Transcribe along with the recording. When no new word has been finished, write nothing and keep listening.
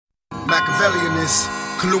Machiavellianist,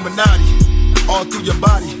 Illuminati, all through your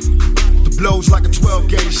body. The blows like a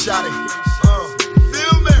 12-gauge shot.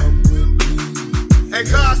 Feel me? And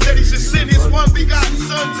God said He should send His one begotten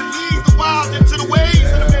Son to lead the wild into the ways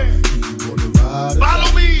of the man.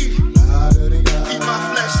 Follow me. Eat my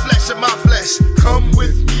flesh, flesh of my flesh. Come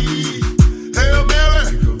with me. Hail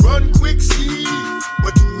Mary, run quick, see.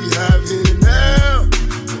 What do we have here now?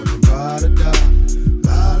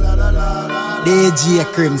 DJ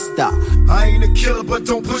Crimstar. I ain't a killer, but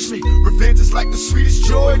don't push me. Revenge is like the sweetest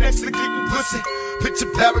joy next to getting pussy. Picture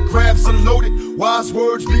paragraphs unloaded, wise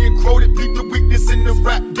words being quoted. Beat the weakness in the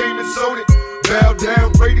rap game and sold it. Bow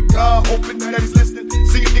down, pray to God, hoping that He's listening.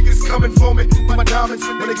 See niggas coming for me, with my diamonds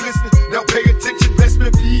when they glisten. Now pay attention, best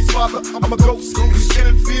in peace, Father. I'm a ghost, these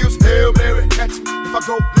killing fields. Hail Mary, catch me if I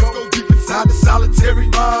go. Let's go deep inside the solitary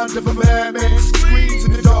mind of a madman. Screams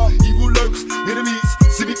in the dark, evil lurks, enemies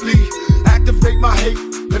see me flee. Activate my hate,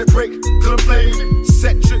 let it break till I'm flaming.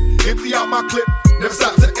 Set trip, empty out my clip, never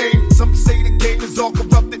stop to aim. Some say the game is all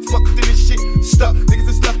corrupted, fucked in this shit. Stuck, niggas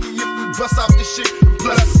is lucky if we bust out this shit. And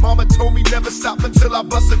plus, mama told me never stop until I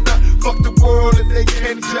bust a nut. Fuck the world if they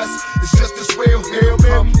can't adjust. It's just as real. Hail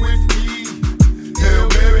Mary, come with me. Hail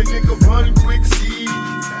Mary, nigga, run quick, see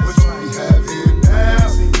what do we have here now?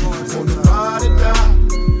 On the ride or die.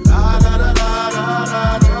 La la la la la la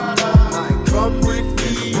la la. Come with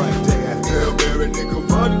me. Hail Mary, nigga,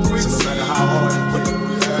 run quick, see what do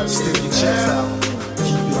we have stick your chest out.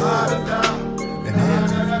 Keep your ride or die.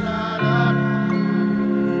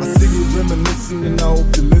 I see you reminiscing and I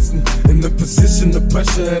hope you're listening. In the position of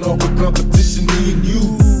pressure and all the competition, me and you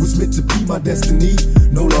was meant to be my destiny.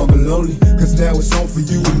 No longer lonely, cause now it's on for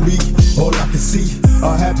you and me. All I can see,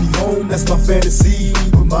 a happy home, that's my fantasy.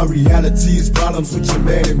 But my reality is problems with your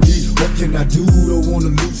man and me. What can I do? Don't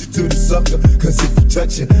wanna lose you to the sucker. Cause if you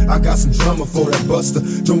touch it, I got some drama for that buster.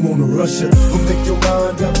 Don't wanna rush it, but make your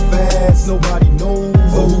mind up fast. Nobody knows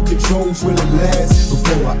or who controls will it last.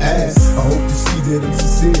 Before I ask, I hope you see that I'm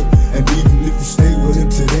sincere. And even if you stay with him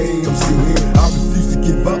today, I'm still here. I refuse to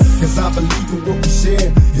give up, cause I believe in what we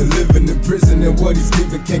share. You're living in prison and what he's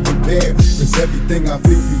giving can't compare. Cause everything I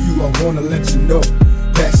feel for you, I wanna let you know.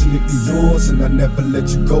 Passionately yours and I never let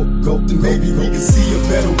you go. Then maybe we can see a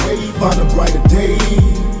better way, find a brighter day.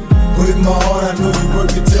 Put in my heart, I know you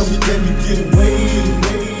work it, tell me can you get away?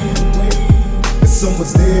 If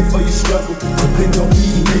someone's there for your struggle, depend on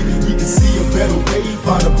me. Maybe we can see a better way,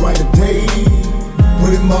 find a brighter day.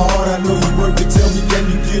 Put in my heart, I know you work it, tell me can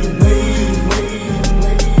you get away?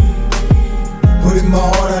 Put in my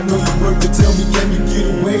heart, I know you work it, tell me can you get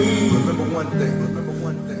away? Remember one thing.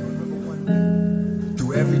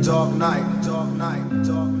 Through every dark night,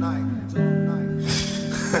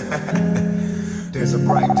 there's a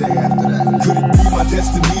bright day after that. Could it be my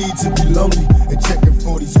destiny to be lonely and checking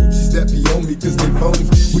for these hoochies that be on me cause they phony?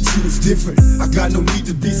 With you is different, I got no need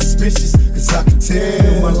to be suspicious. Cause I can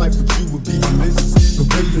tell my life with you would be delicious. The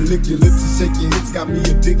way you lick your lips and shake your hips got me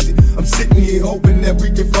addicted. I'm sitting here hoping that we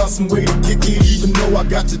can find some way to kick it. Even though I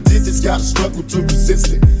got your digits, gotta struggle to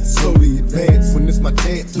resist it. Slowly advance when it's my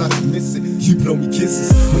chance not to miss it. You blow me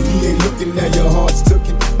kisses when he ain't looking, now your heart's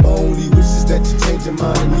tooken. My only wish is that you change your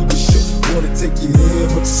mind and leave the shook. Wanna take you there,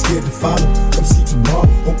 but you're scared to follow. Come see tomorrow,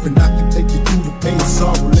 hoping I can take you through the pain and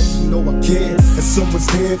sorrow. Let you know I care, and someone's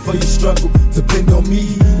there for your struggle. Depend on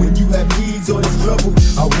me when you have needs or there's trouble.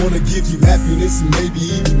 I wanna give you happiness and maybe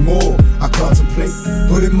even more. I contemplate,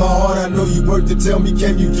 but in my heart I know you worth it. Tell me,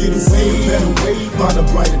 can you get away? Better way, find a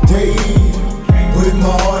brighter day. But in my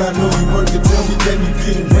heart I know you worth it. Tell me, can you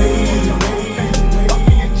get away?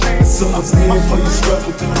 Someone's there for your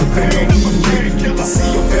struggle. Depend on me, maybe you can see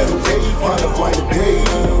a better way. Find a brighter day.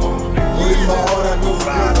 But in my heart I know you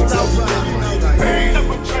worth it. Tell me, can you get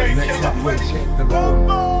away?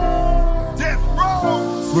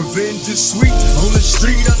 Revenge is sweet, on the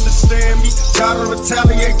street, understand me. Gotta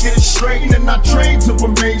retaliate, get it straight, and I trained to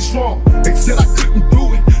remain strong. They said I couldn't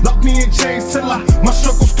do it, locked me in chains till my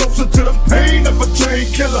struggle's closer to the pain of a train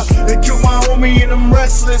killer. They killed my homie and I'm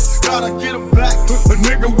restless, gotta get him back. A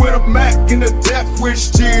nigga with a Mac and a death wish,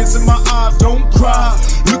 tears in my eyes, don't cry.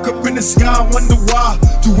 Look up in the sky, wonder why.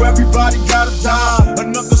 Do everybody gotta die?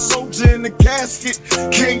 Another soldier in the casket,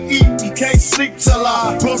 can't eat, he can't sleep till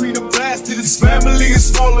I bury the bastard. His family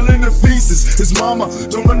is falling into pieces. His mama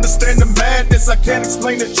don't understand the madness. I can't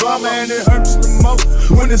explain the drama, and it hurts the most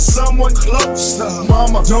when it's someone close.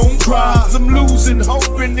 Mama, don't cry, I'm losing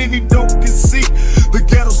hope, and any dope can see the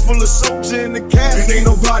ghetto's full a soldier in the casket. And ain't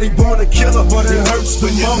nobody born a killer, but it hurts the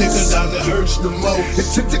most. Niggas out there hurts the most.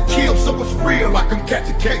 Intent to kill, so it's real, like I'm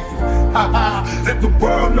catching cases. Let the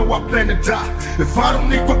world know I plan to die. If I don't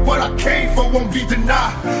need what I came for, won't be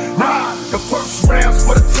denied. Nah, the first round's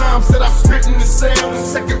for the times that I spit in the cell. The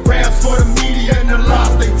second round's for the media and the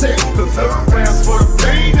lies they tell. The third round's for the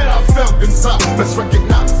pain that I felt inside. Let's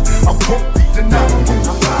recognize, I won't be denied.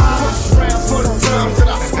 First round's for the times that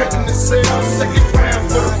I spit in the cell. The second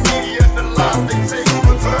round for the media and the lies they tell.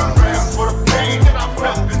 The third round's for the pain that I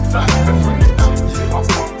felt inside. Let's recognize, I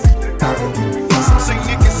won't be denied. Some say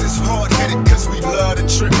niggas is hard-headed cause we love to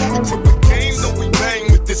trip. Equip a game, though we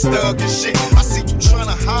bang with this thug and shit. I see you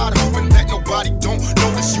tryna hide, hoping that nobody don't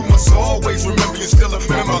notice. You must always remember you're still a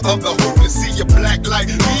member of the hopeless. See you black like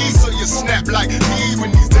me, so you snap like me.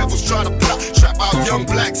 When these devils try to plot, trap out young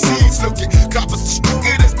black seeds. Look at coppers as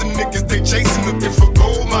stupid as the niggas they chasing, looking for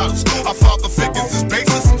gold models. Our father figures is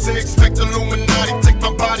basis. Some say expect Illuminati, take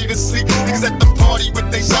my body to sleep. Niggas at the party with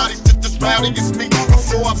they shotties, just as rowdy as me.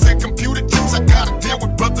 Before I fit computer chips, I gotta deal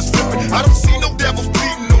with brothers flipping. I don't see no devils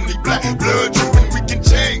bleeding, only black blood dripping. We can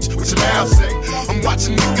change, which now say I'm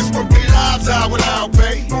watching niggas work their lives out without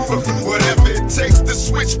pay. Whatever it takes to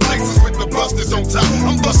switch places with the busters on top.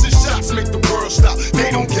 I'm busting shots, make the world stop.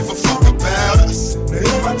 They don't give a fuck about us.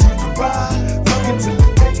 If I choose to ride, fuck until the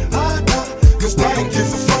day I die. Cause they don't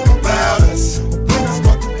give a fuck about us. When I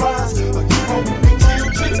start to rise, a hero when they kill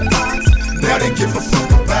chicks' eyes. Now they give a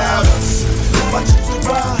fuck about us. If I choose to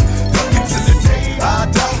ride, fuck until the day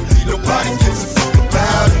I die. Nobody gives a fuck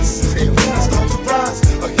about us. And when I start to rise,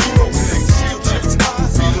 a hero when they kill chicks'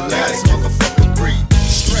 eyes. Be the last motherfucker breathe.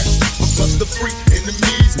 Stress, I bust the free.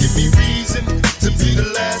 Enemies give me reason to be the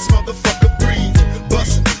last motherfucker breathe.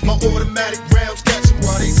 Bustin' my automatic rounds, catch 'em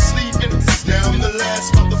while they sleeping. Now I'm the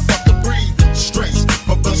last motherfucker breathe. Stress,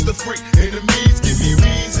 I bust the free. Enemies give me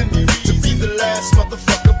reason to be the last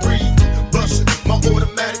motherfucker breathe. Bustin' my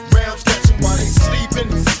automatic rounds, catch 'em while they sleeping.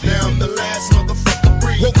 Now I'm the last motherfucker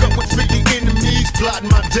breathe. Woke up with 50 enemies plotting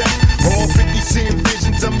my death. All 50 seeing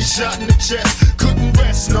visions of me shot in the chest. Couldn't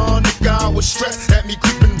rest, nah, nigga, I was stressed. Had me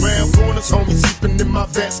creeping round corners, homie sleeping in my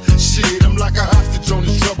vest. Shit, I'm like a hostage on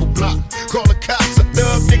this trouble block. Call the cops, a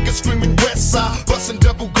thug nigga screaming west side. Busting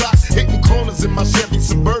double glocks, hitting corners in my Chevy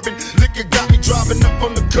Suburban. Liquor got me driving up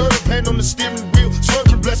on the curb, hand on the steering wheel.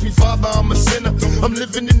 Swerving, bless me, Father, I'm a sinner. I'm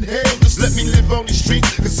living in hell, just let me live on these streets.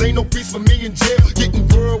 Cause ain't no peace for me in jail. Getting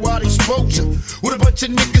worldwide exposure with a bunch of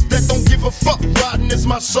niggas that don't give a fuck, riding as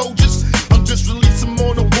my soldiers. I'm just releasing them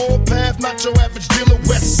on the warpath, not your average dealer.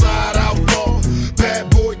 West side outlaw, bad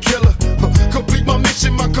boy killer. Complete my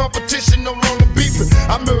mission, my competition no longer beefing.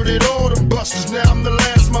 I murdered all them busters, now I'm the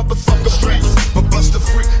last motherfucker breathe. My buster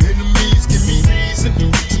free, enemies give me reason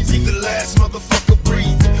to be the last motherfucker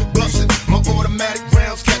breathe. Bustin' my automatic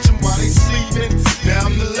rounds, catch 'em while they sleeping. Now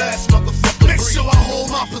I'm the last motherfucker breathe. Make sure I hold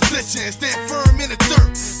my position, stand firm in the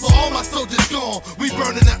dirt. For all my soldiers gone, we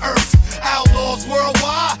burning the earth. Outlaws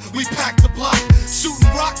worldwide, we pack the block.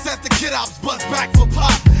 Shooting rocks at the kid outs, bust back for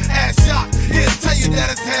pop. Ass shot, here to tell you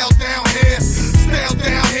that it's hell down here. Stale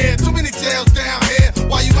down here, too many jails down here.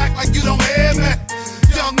 Why you act like you don't hear me?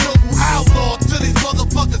 Young noble outlaw, till these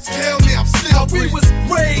motherfuckers kill me, I'm still How we was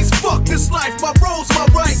raised, fuck this life, my role's my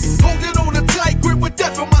right. Holding on a tight grip with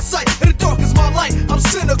death in my sight. And the dark is my light, I'm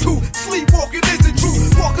cynical. Sleepwalking isn't true.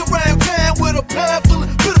 Walk around town with a pan full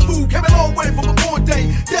of bitter food. Came a long way from a born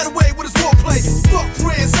day. Dead away with his warplay. Fuck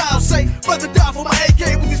friends, I'll say. Rather die for my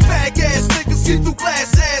AK with these fag ass niggas. See through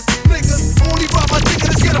glass ass niggas. Only rob my nigga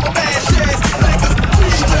to get him a mad ass niggas.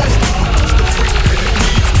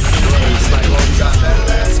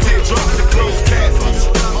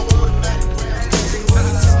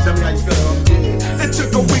 Tell me how you feel. It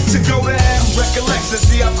took a week to go down. Recollection,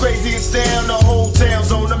 see how crazy it's down. The whole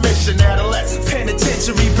town's on a mission. Adolescent,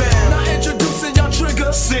 penitentiary bound. Now introducing y'all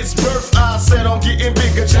trigger. Since birth, I said I'm getting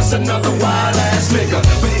bigger. Just another wild ass nigga.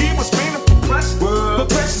 But he was feeling for Precious. But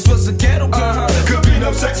Precious was a ghetto girl. Could be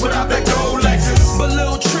no sex without that gold Lexus. But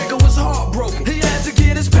Lil Trigger was heartbroken. He had to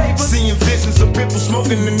get his papers. Seeing visions of people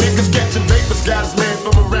smoking and niggas catching vapors. Got his man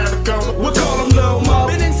from around the corner. We'll call him Lil Mo.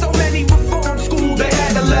 Been in so many reform schools, They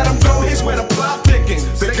had to let him go. Here's where the plot thickens.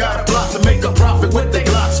 They got a plot to make a profit with their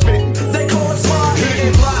Glock spitting. they call it smart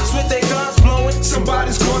hitting blocks with their guns blowing.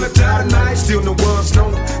 Somebody's gonna die tonight. Still no one's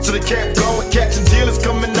known. So they kept going. Catching dealers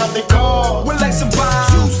coming out they call. With like some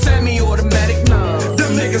vibes, 2 semi-automatic nines.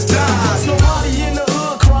 Them niggas died. Nobody in the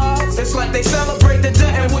hood cries. It's like they celebrate the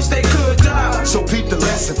death and wish they could die. So peep the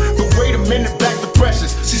lesson. But wait a minute, back to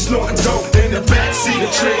Precious. She's snorting dope in the backseat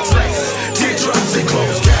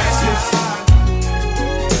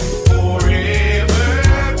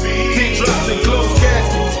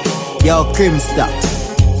Yo, Crimstar.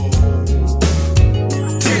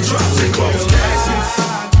 Teardrops and closed caskets.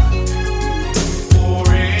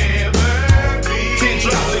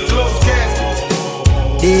 Teardrops and closed caskets.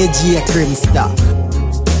 DJ Crimstar.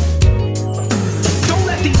 Don't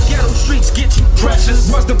let these ghetto streets get you.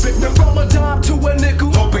 Precious Was the victim from a dime to a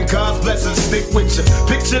nickel? hoping God's blessings stick with you.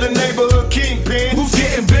 Picture the neighborhood kingpin. Who's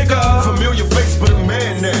getting bigger? Familiar face, but a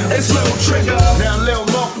man now. It's Lil Trigger. Now Lil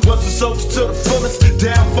Mark was a soldier to the fullest.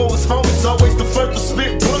 Down for his homies, always the first to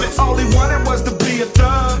spit bullets. All he wanted was to be a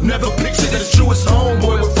thug. Never pictured his truest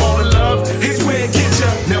homeboy would fall in love. He's where it gets ya.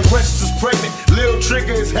 Now Precious is pregnant. Lil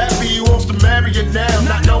Trigger is happy he wants to marry her now,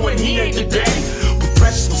 not knowing he ain't the daddy. But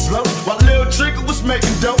Precious was slow while Lil Trigger was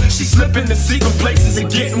making dough. She slipping in secret places and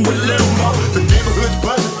getting with Lil Mo. The neighborhood's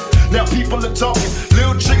buzzing. Now people are talking.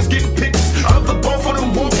 Lil Trigger's getting pictures of the both of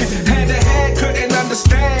them walking. Hand to hand, couldn't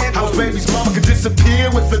understand. House baby's mama could disappear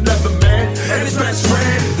with another man and his best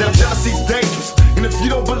friend. Now jealousy's dangerous, and if you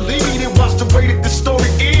don't believe me, then watch the way that the story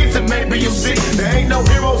ends, and maybe you'll see there ain't no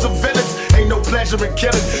heroes or villains, ain't no pleasure in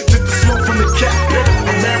killing, just the smoke from the cat pit.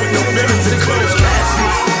 A man with no villains and closed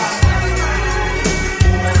caskets.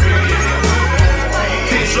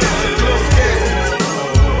 Teardrops and closed caskets.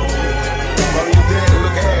 While you're dead,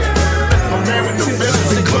 look ahead. A man with no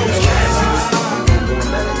villains and closed caskets.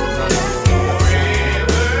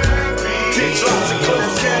 Teardrops and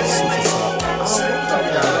closed caskets.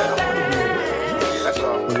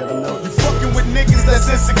 You fucking with niggas that's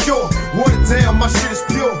insecure. Water down, my shit is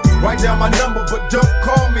pure. Write down my number, but don't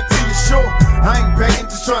call me till you're sure. I ain't begging,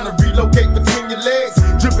 just trying to relocate between your legs.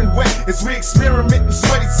 Dripping wet as we experiment in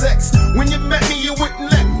sweaty sex. When you met me, you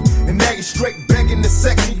wouldn't let me. And now you're straight begging to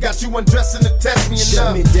sex me. Got you undressing to test me and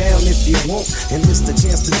Shut me down if you want, and miss the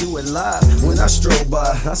chance to do it live. When I stroll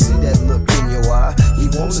by, I see that look in your eye. He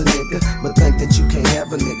wants a nigga, but think that you can't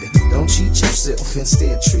have a nigga. Don't cheat yourself,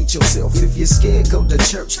 instead treat yourself. If you're scared, go to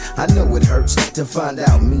church. I know it hurts to find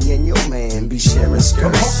out me and your man be sharing I'm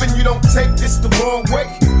skirts. hoping you don't take this the wrong way,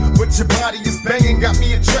 but your body is banging, got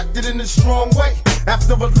me attracted in a strong way.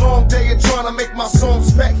 After a long day of trying to make my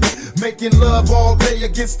songs back, making love all day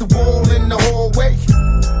against the wall in the hallway.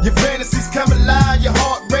 Your fantasies come alive, your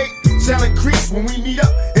heart rate shall increase when we meet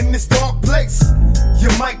up in this dark place. You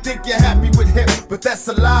might think you're happy with him, but that's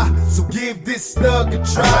a lie. So give this thug a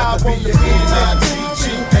try. I'd rather be your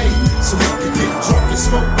N-I-G-G-A, so you can get drunk and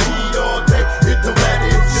smoke weed all day. It don't matter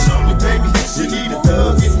if you're lonely, baby. You need a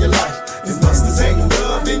thug in your life. As busters ain't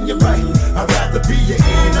love in your right. I'd rather be your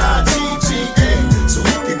N-I-G-G-A, so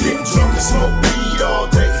you can get drunk and smoke weed all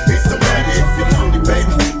day. It don't matter if you're lonely,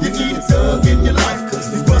 baby. You need a thug in your life.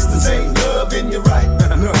 These busters ain't love in your right.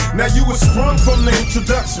 Now you were sprung from the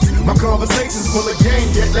introduction. My conversation's full of game,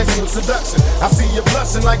 yet less than seduction. I see you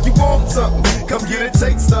blushing like you want something. Come get a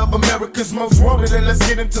taste of America's most wanted, and let's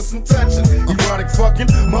get into some touching. Erotic fucking,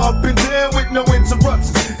 my up and down with no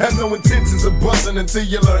interruptions. Have no intentions of busting until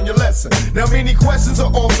you learn your lesson. Now many questions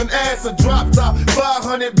are often asked. A drop top,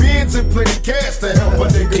 500 bins and plenty cash to help a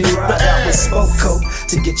nigga Can get you the ride out with ass. Smoke Coat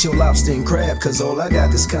to get your lobster and crab? Cause all I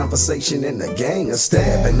got is conversation and a gang of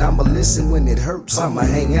stab. And I'ma listen when it hurts, I'ma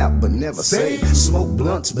hang out but never say. Smoke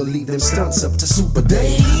blunts, believe them stunts up to Super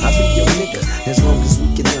Day. I be your nigga as long as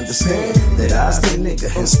we can understand that I's the nigga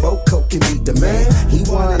and Smoke Coat can be the man. He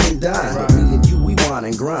whine and dine, but me and you we whine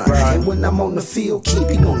and grind. And when I'm on the field, keep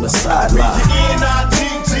him on the sideline.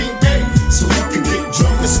 N-I-G-G-A, so you can get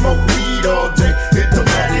drunk and smoke weed all day. It don't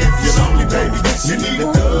matter if you're lonely, baby. You need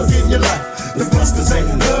a thug in your life. The busters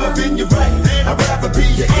ain't love in your right. I'd rather be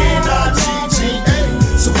your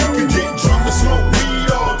N-I-G-G-A, so you can get drunk and smoke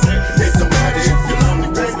weed all day. It don't matter if you're lonely,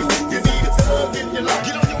 baby. You need a thug in your life.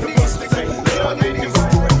 The busters ain't love in your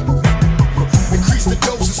right. Increase the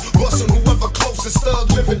doses, bustin' whoever closest.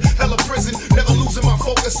 Thug living, hella prison, never losing my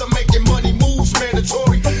focus. I'm making money moves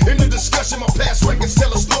mandatory. In the discussion, my past records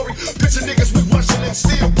tell a story. Picture niggas we rushing and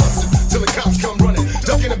still bustin' till the cops come running,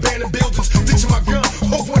 ducking abandoned buildings, ditching my gun.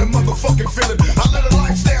 Hope what a motherfucking feeling. I led a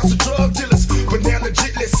lifestyle to drug dealers, but now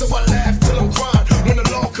legitless, so I laugh till I'm crying. When the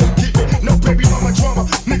law come get me, no baby mama drama,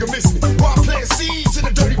 nigga miss me. While playing seeds in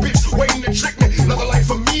a dirty bitch, waiting to trick me. Another life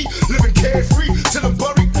for me, living carefree till I'm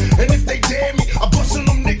buried. And if they dare me, I bust on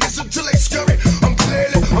them niggas until they scurry. I'm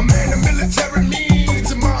clearly a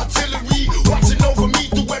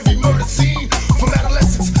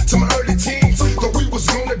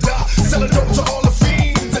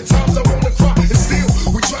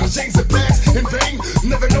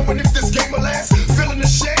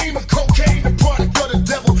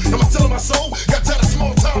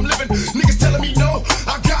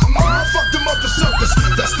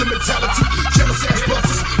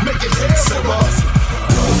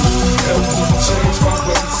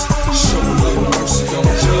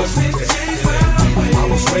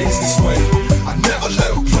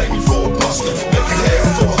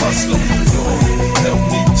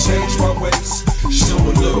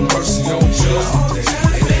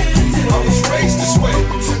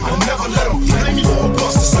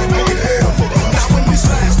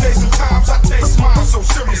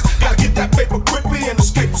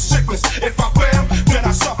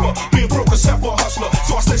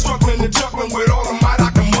juggling and juggling with all the might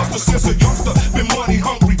I can muster since a youngster. Been money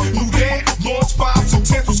hungry, new dad, launch 5 2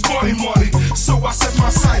 10 was funny money. So I set my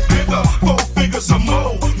sight bigger, 4 figures or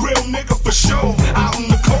more. Real nigga for sure, out in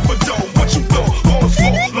the Coverdale. What you thought? All's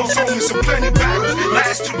full, lost homies and plenty battles.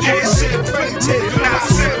 Last 2 years, said plenty titty, now I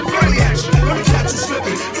said plenty action. Let me catch you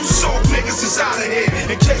slipping, you soft niggas is out of here.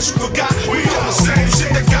 In case you forgot, we on the same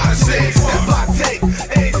shit that got us in. Step I take,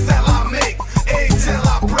 every style I make, every till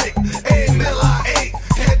I break, every mill I ate.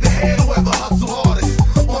 Head to head, whoever hustle hardest.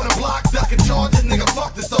 On the block, ducking charges, nigga,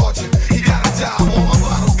 fuck the sergeant. He got a job, all my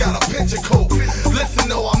bottles got a pinch of coke. Listen,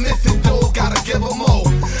 though, I'm missing dough, gotta give him more.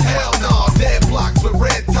 Hell no, dead blocks with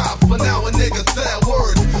red tops, but now a nigga said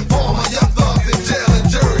words. For all my young thugs in jail and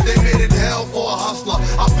jury, they made it hell for a hustler.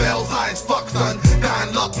 I bells high as fuck, son.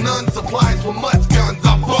 Dying luck, none supplies with much guns.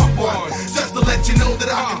 I buck one, just to let you know that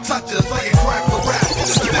I can touch it. It's like a crack for rap.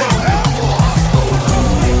 Still hell for a hustler.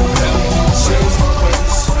 Change my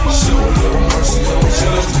ways, show a little mercy on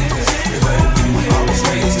judgment. I was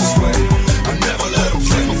raised this way. I never let them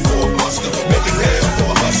play me for a buster. Make it hell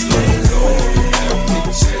for a hustler.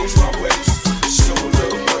 Change my ways, show a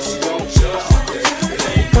little mercy on judgment.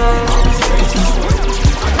 I was raised this way.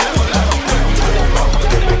 I never let them play me for a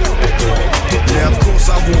buster. Now, of course,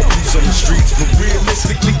 I want peace on the streets, but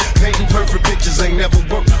realistically, painting perfect pictures ain't never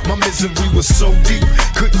worked. My misery was so deep,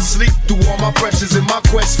 couldn't sleep through all my pressures. In my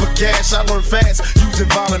quest for cash, I learned fast, using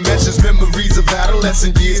violent measures, memories of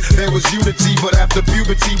adolescent years. There was unity, but after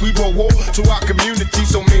puberty, we brought war to our community.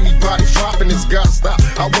 So many bodies dropping, it's gotta stop.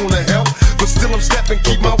 I wanna help, but still I'm stepping,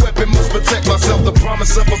 keep my weapon, must protect myself. The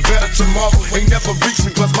promise of a better tomorrow ain't never reached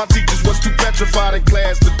me, plus my teachers was too petrified in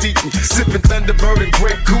class to teach me. Sipping Thunderbird and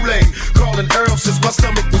grape Kool-Aid, calling Earl since my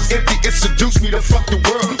stomach was empty. It seduced me to fuck the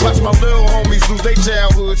world. Watch my little homies lose their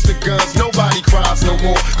childhoods to guns. Nobody cries no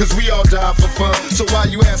more, cause we all die for fun. So why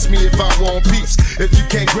you ask me if I want peace? If you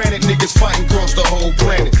can't grant it, niggas fighting across the whole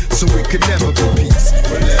planet. So it could never be peace.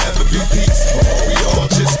 Will there ever be peace? We all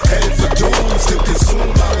just headed for doom, still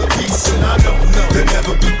consumed by the beast. And I know there'll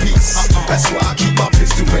never be peace. That's why I keep my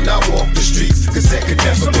pistol when I walk the streets, cause there could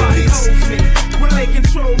never Somebody be peace. knows me. Will they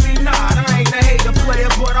control me? Nah, I ain't a hater player,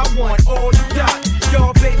 but I want all you got.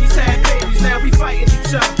 Y'all babies had babies, now we fighting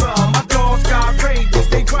each other. My dogs got rabies,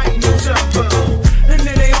 they biting each other. And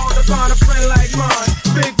then they hard to find a friend like mine.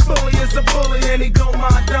 Big bully is a bully and he don't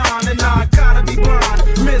mind dying. And I gotta be blind,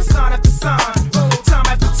 miss sign after sign, time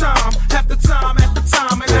after time, after time after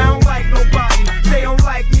time. And I don't like nobody, they don't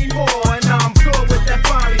like me more. And I'm good with that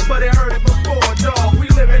finally, but it hurt it before, dog. We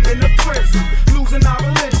living in the prison, losing our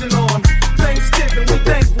religion on Thanksgiving. We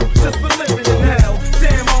thankful just for living in hell.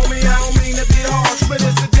 Damn, homie, I don't mean to be harsh, but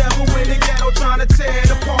it's the devil in the ghetto trying to tear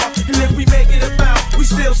it apart. And if we make it about, we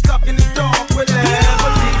still stuck in the dark. Will there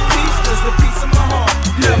ever be peace? There's the peace of my heart.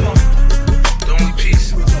 Never. The only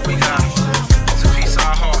peace we got is a peace of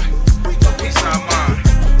our heart, a peace of our mind.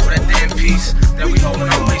 With that damn peace that we hold in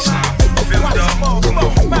our waistline. Feel me, dog? Come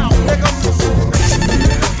on.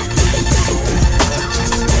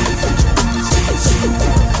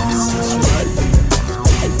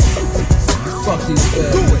 Fuck these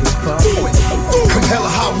fat niggas, pop. Come hella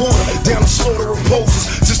high water, down the slaughter of poses.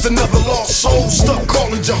 Just another lost soul, stuck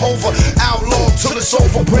calling Jehovah. Outlaw till it's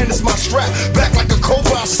over, brandish my strap. Back like a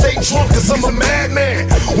cobra, I stay drunk cause I'm a madman.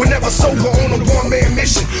 Whenever sober on a one-man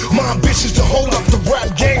mission. My ambition's to hold up the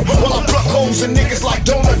rap game while I pluck holes in niggas like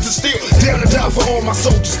donuts and steel. Down to die for all my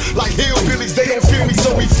soldiers. Like hillbillies, they don't fear me,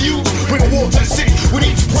 so refuse. Bring war to the city with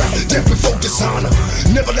each breath, death before dishonor.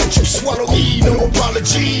 Never let you swallow me, no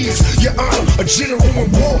apologies. Your honor, a general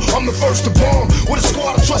in war, I'm the first to bomb. With a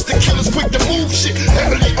squad of trusted killers quick to move shit,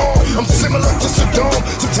 heavily armed. I'm similar to Saddam,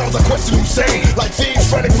 sometimes I question who's sane. Like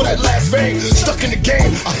thieves frantic for that last vein. Stuck in the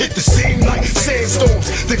game, I hit the scene like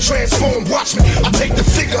sandstorms. They transform, watch me, I take the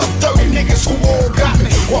figure of 30 niggas who all got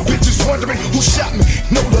me. While bitches wondering who shot me.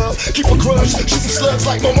 No love, keep a grudge, shooting slugs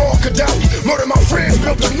like Muammar Gaddafi. Murder my friends,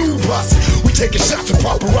 built a new posse. We taking shots at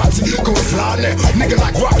paparazzi, going fly now, nigga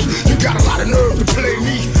like Rocky. You got a lot of nerve to play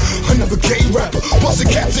me. Another gay rapper, busting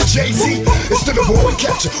caps at Jay-Z instead of boy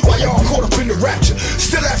catcher. Why y'all caught up in the rapture?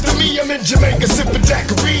 Still after me, I'm in Jamaica sipping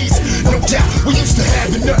daiquiris. No doubt, we used to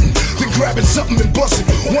having nothing, then grabbing something and busting.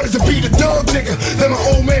 Wanted to be the dog nigga, then my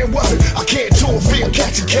old man wasn't. I can't tour fear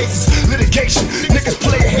catching cases, litigation. Niggas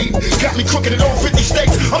play hating, got me crooked in all 50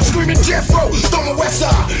 states. I'm screaming Jeff Rowe, throw my west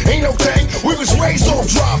side. Ain't no thing, we was raised off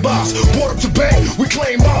drive-bys. Brought up to bang, we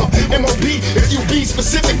claim mob, MOB. If you be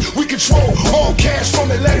specific, we control all cash from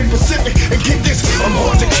Atlantic Pacific. And get this, I'm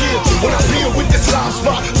hard to kill when I deal with this live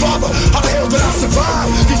spot. Father, how the hell did I survive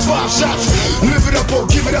these 5 shots? Live it up or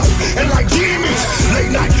give it up. And like demons,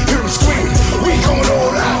 late night, hear them screaming. We going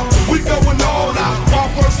all out. We going all out. Our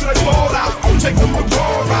first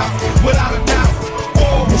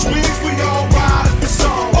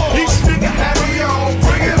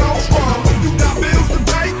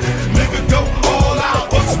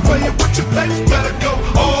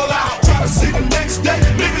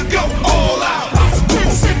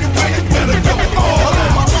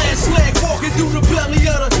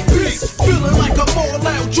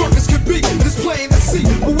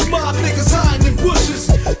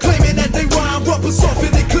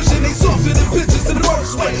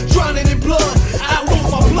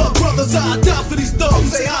Southside, down for these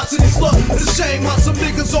thugs, say hi to these slugs. It's a shame how some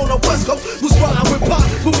niggas on the West Coast was riding with pop,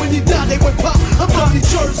 but when you die, they went pop. I'm Johnny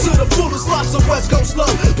Church to the fullest, lots of West Coast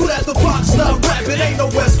love. But at the box, not rapping, ain't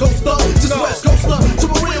no West Coast love, just West Coast love. To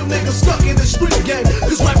a real nigga stuck in the street game,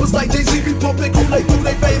 cause rappers like Jay-Z be pumping Kool-Aid through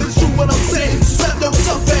they veins. It's true what I'm saying, slap those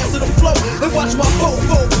tough ass to the flow, and watch my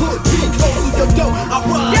fofo put big holes in your dough. I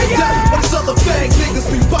ride down, but these other fag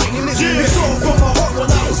niggas be biting it. It's all from my heart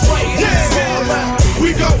when I was writing it.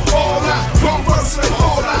 We go all out, one verse and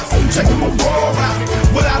all out. Take them all out,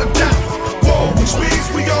 without a doubt. Whoa, which means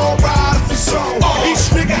we all ride if it's on. Each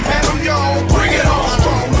nigga had them y'all, bring it on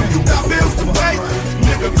strong. You got bills to pay,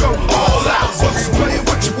 nigga go all out. What's playing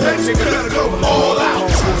with your pay, nigga better go all out.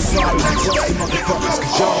 Nigga go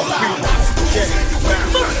all out.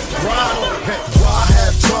 Why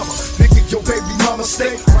have drama? Nigga, your baby mama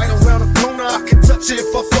stay right around the corner. I can touch it if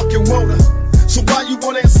I fucking want her. So why you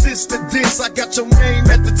wanna insist that this? I got your name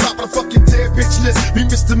at the top of the fucking dead bitch list. Me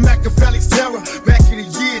Mr. Machiavelli's terror. Back in the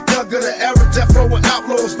year, Doug of the era. Death row and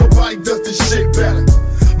outlaws, nobody does this shit better.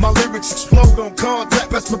 My lyrics explode on contact.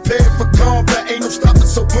 Best prepared for combat. Ain't no stopping,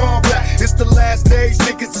 so bomb back. It's the last days,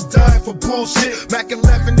 niggas is dying for bullshit. Mac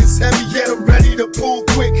 11 is heavy, yet I'm ready to pull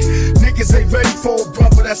quick. Niggas ain't ready for a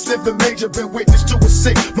brother that's living major. Been witness to a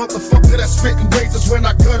sick motherfucker that's spitting razors. When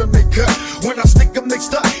I cut them, they cut. When I stick them, they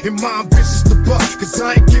stuck. And my ambition's the buck, cause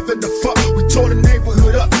I ain't giving a fuck. We tore the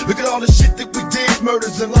neighborhood up. Look at all the shit that we did.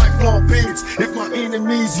 Murders and lifelong bids. If my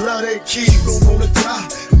enemies love their kids, you don't wanna die,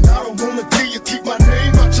 and I don't wanna kill you. Keep my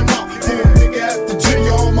name out your mouth. Yeah, nigga at the gym,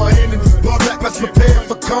 you all my enemies. Ball back, best prepared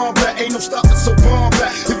for combat. Ain't no stopping, so bomb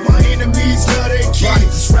back. If my enemies love their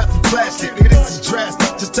kids, just wrapped in plastic. Nigga, this is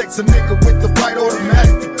drastic. Just takes a nigga with the right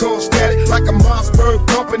automatic to cause static. Like a Mossberg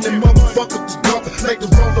bumping and motherfucker just dumping. Make the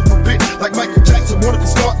roll up a bit like Michael Jackson wanted to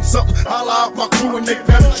start something. I'll out my crew and they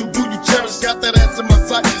vanish. You do you cherish, got that ass in my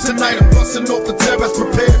sight. Tonight I'm busting off the terrace,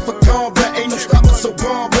 prepared for combat. Ain't no stopping, so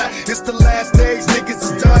bomb back. It's the last days, niggas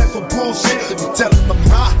is dying for bullshit. Let me tell them I'm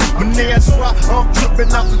high, but that's why I'm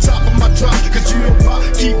tripping out the top of my drop. Cause you know I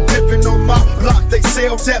keep dipping on my block. They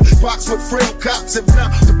sell death, box with frail cops. If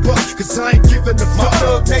not the buck, cause I ain't giving a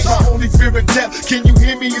fuck. My only fear of death, can you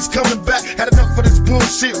hear me? It's coming back. Had enough of this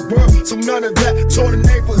bullshit world, so none of that. Tore the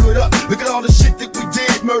neighborhood up. Look at all the shit that we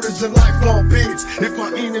did. Murders and lifelong bids. If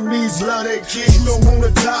my enemies love their kids, you don't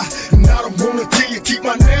wanna die, and I don't wanna kill you. Keep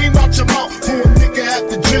my name out your mouth. For a nigga at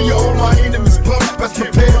the G, all my enemies bump. Best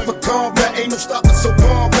prepared for combat. Ain't no stopping, so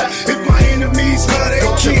bomb back. If my enemies love their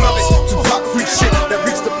kids, to rock free shit that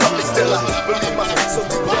reach the public still I believe my so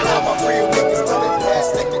people all my real niggas till they pass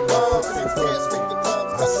naked bombs.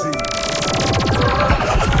 I see.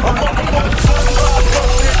 I'm on the phone,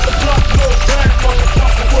 the block go down,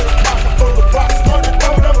 motherfucker with a pocket full of rocks, running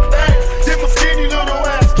through them things. Get my skinny little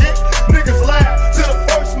ass kick, niggas laugh till the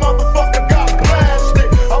first motherfucker got blasted.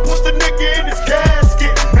 I put the nigga in his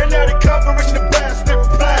casket, and now they covering the bastard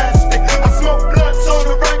plastic. I smoke blunts on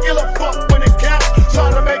the regular, fuck when it counts.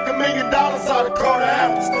 Trying to make $1 million out of quarter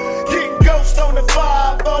ounce. Getting ghost on the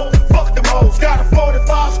 5-0, fuck them hoes. Got a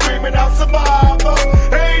 45 screaming out survival.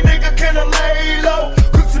 Hey nigga, can I lay low?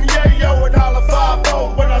 Cook some yayo and holla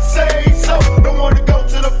 5-0 when I say so. Don't wanna go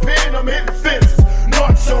to the pen, I'm hitting fences.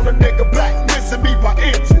 March on a nigga back, missing me by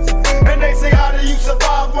inches. And they say, how do you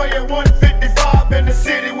survive weighing 155 in the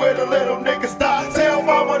city where the little niggas die? Tell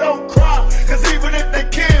mama don't cry, cause even if they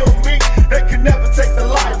kill me, they can never take the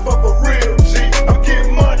life of a real G. I'm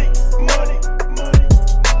getting money, money, money.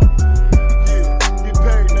 Yeah, get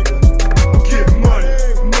paid, nigga. I'm getting money,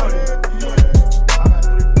 money, money.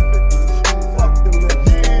 Fuck them niggas.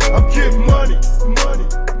 Yeah, I'm getting money, money.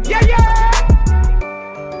 Yeah, yeah.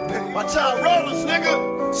 Watch out, rollers, nigga.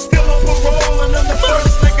 Still on parole and I'm the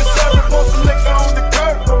first nigga serving. Want some liquor on the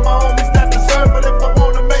curb for my homies that deserve it. If I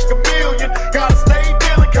wanna make $1 million, gotta stay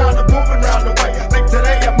dealing, kinda moving around the way. Think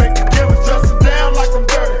today I make a killing, dressing down like I'm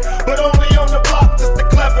dirty, but only on the block, just to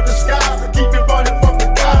clever disguise to keep it running from the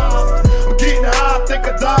guys. I'm getting high, think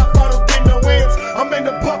I die if I don't get no wins. I'm in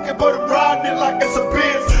the bucket, but I'm riding it like it's a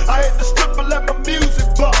Benz. I hit the strip and let my music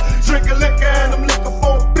buck. Drinking liquor and I'm looking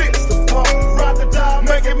for a bitch to fuck. Ride the die,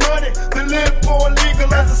 making money, then live for illegal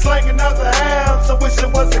as a slanging other halves. I wish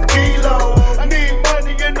it was a kilo. I need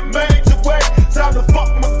money in a major way. Time to fuck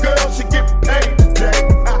my girl, she get paid today.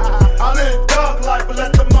 I live thug life, but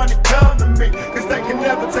let the money come to me, cause they can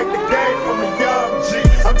never take the game from a young G.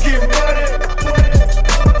 I'm getting money.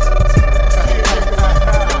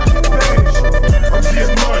 I'm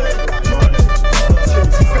getting money.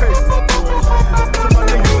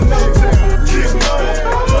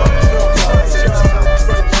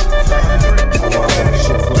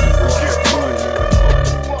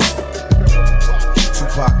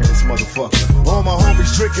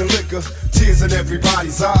 drinking liquor, tears in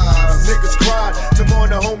everybody's eyes. Niggas cried to mourn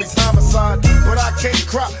the homie's homicide, but I can't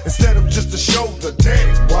cry, instead I'm just a shoulder.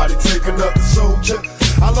 Damn, why they take another soldier?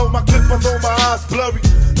 I load my clip, although my eyes blurry.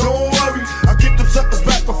 Don't worry, I'll get them suckers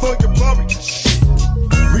back before you blurry.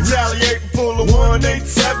 Retaliating full of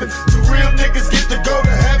 187. Two real niggas get to go to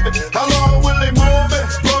heaven. How long will they mourn me?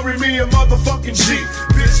 Bury me a motherfucking G.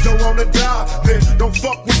 Bitch, don't wanna die, then don't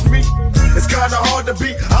fuck with me. It's kinda hard to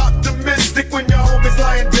be optimistic when your homies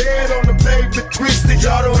lying dead on the pavement twisted.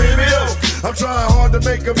 Y'all don't hear me though. I'm trying hard to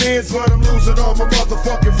make amends, but I'm losing all my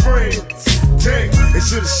motherfucking friends. Dang, they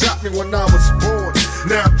should've shot me when I was born.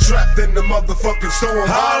 Now I'm trapped in the motherfucking storm.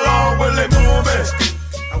 How long will they mourn me?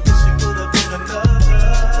 I wish you would've been another.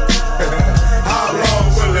 How long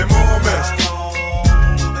will they mourn me?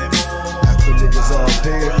 After niggas all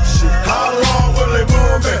dead and shit. How long will they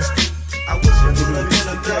mourn me? I wish you would've been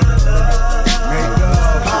another.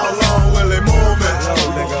 How long will they mourn me?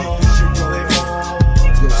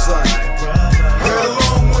 Yo, son. How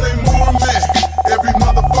long will they mourn me? Every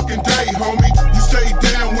motherfucking day, homie. You stayed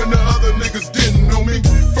down when the other niggas didn't know me.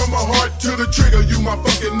 From my heart to the trigger, you my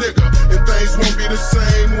fucking nigga. And things won't be the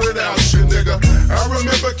same without you, nigga. I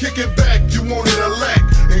remember kicking back, you wanted a lack.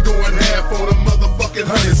 And going half on a motherfucking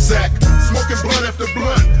 100 sack. Smoking blunt after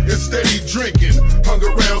blunt and steady drinking. Hung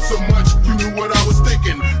around so much, you knew what I was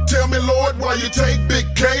thinking. Tell me, Lord, why you take Big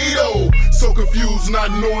Kato? So confused,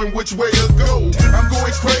 not knowing which way to go. I'm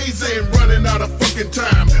going crazy and running out of fucking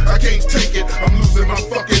time. I can't take it, I'm losing my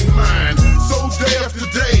fucking mind. So day after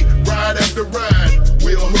day, ride after ride,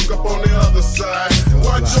 we'll hook up on the other side.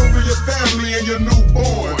 Watch over your family and your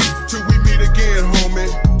newborn till we meet again, homie.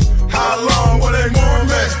 How long will they mourn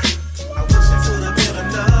me? I wish you would've been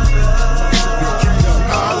another.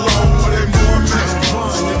 How long will they mourn me?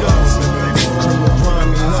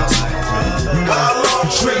 How long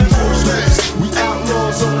will they mourn me? We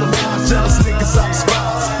outlaws on the rise, jealous niggas I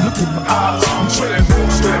despise. Look at my eyes, I'm trading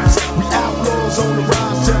bootstraps. We outlaws on the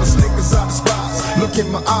rise, jealous niggas I despise. Look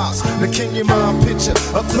in my eyes, the king in my picture.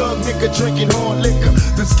 A thug nigga drinking hard liquor.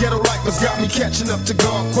 This ghetto life has got me catching up to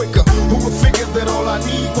God quicker. Who would figure that all I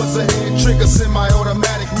need was a hand trigger?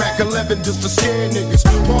 Semi-automatic Mac 11 just to scare niggas.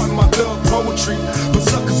 Pardon my thug poetry, but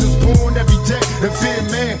suckers is born every day and fear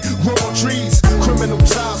man grow on trees. Criminal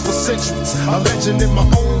ties for centuries, a legend in my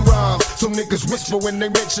own rhyme. So niggas whisper when they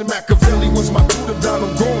mention Machiavelli was my tutor,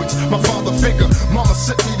 Donald Goins, my father figure. Mama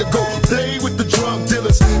sent me to go play with the drug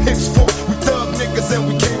dealers. Henceforth, we thug niggas and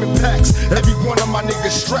we came in packs. Every one of my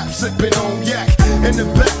niggas strapped, sipping on yak. In the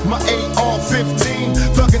back, my AR-15,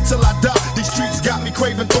 thug until I die. These streets got me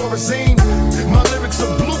craving Thorazine. My lyrics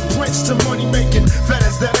are blueprints to money making. Fat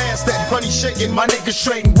as that ass, that honey shaking. My niggas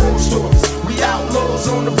trading war stores. We outlaws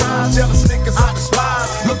on the rise, jealous niggas I despise.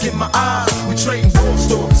 Look in my eyes, we trading war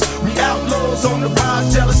stores. We outlaws on the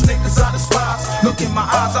rise, jealous niggas I despise. Look in my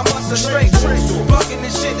eyes, I must have straight bugging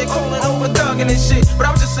this shit, they calling over thugging this shit. But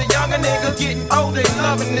I was just a younger nigga getting older and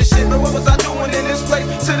loving this shit. But what was I doing in this place?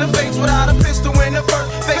 To the face without a pistol in the first.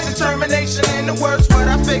 Face determination in the words, but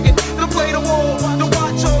I figured to play the war, to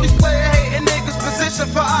watch all these player hating niggas position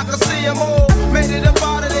for I could see them all. Made it up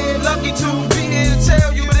out of there, lucky to be here to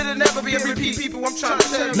tell you, but it'll never be a repeat. People, I'm trying to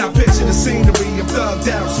tell you. Now picture the scenery, I'm thugged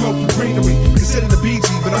out, smoking greenery. Consider the BG,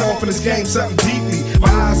 but I'm off in this game something deeply. My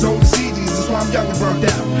eyes on the CGs, that's why I'm young and burnt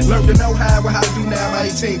out. Learned to know how to do now, my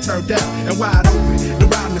 18 turned out. And wide open, the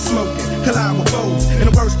riding and smoking, collide with foes. In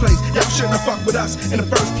the worst place, y'all shouldn't have fucked with us in the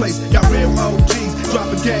first place. Y'all real OGs,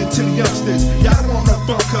 dropping game to the youngsters. Y'all don't want no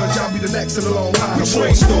fun, cause y'all be the next in the long line. We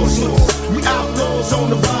trade stores, we outlaws on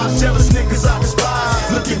the rise, jealous niggas I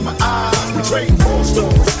despise. Look in my eyes, we trading war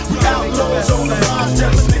stores. We outlaws on the rise,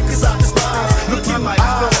 jealous niggas I despise. Look in my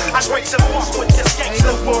eyes, I trade some more with this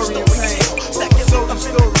gangsta war story. Second load of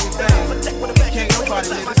story, can't nobody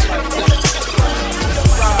live this life.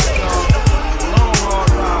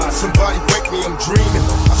 Somebody wake me, I'm dreaming.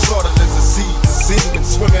 I started as a seed, a semen,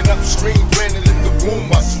 swimming upstream, landed in the womb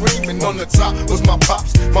while screaming. On the top was my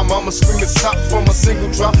pops, my mama screaming stop from a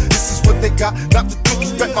single drop. This is what they got, not to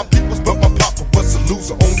disrespect my peoples, but my papa was a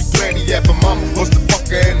loser. Only plan he had for mama was the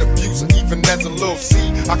fucker and abuser. Even as a little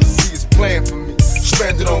seed, I could see his plan for me.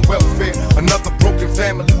 Stranded on welfare, another broken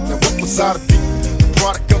family. Now what was I to be? The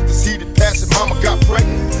product of this heated passion. Mama got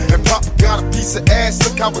pregnant and Papa got a piece of ass.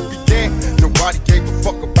 Look how it began. Nobody gave a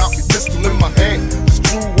fuck about me. Pistol in my hand. This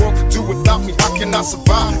cruel world could do without me. How can I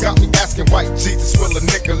survive? Got me asking white Jesus, will a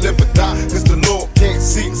nigga live or die? Cause the Lord can't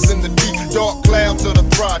see us in the deep dark clouds of the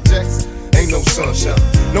projects. Ain't no sunshine,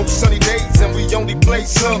 no sunny days, and we only play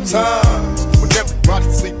sometimes when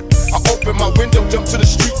everybody's sleeping. I open my window, jump to the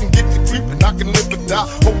streets and get to creeping. I can live or die,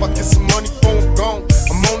 hope I get some money before I'm gone.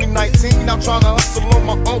 I'm only 19, I'm trying to hustle on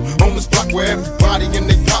my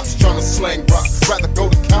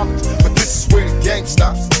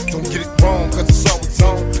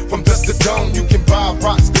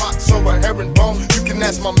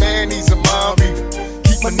my man, he's a mind reader.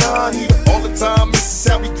 Keep my 9 heater all the time, this is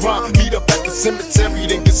how we grind. Meet up at the cemetery,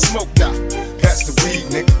 then get smoked out. Pass the weed,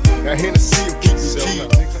 nigga. Now Hennessy will keep the key.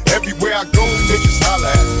 Everywhere I go, niggas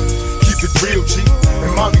holla at me. Keep it real, G.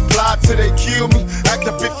 And my reply till they kill me. Act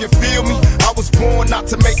up if you feel me. I was born not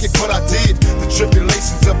to make it, but I did. The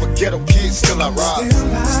tribulations of a ghetto kid, still I rise.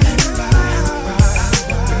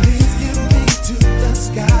 Please get me to the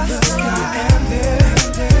sky, and then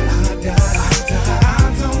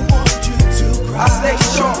I don't want you to cry. I stay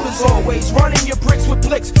sharp as always, running your bricks with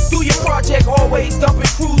blicks. Do your project always, dumping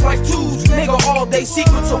crews like twos. Nigga all day,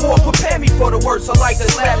 secrets of war, prepare me for the worst. A life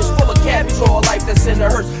that's lavish, full of cabbage, or a life that's in the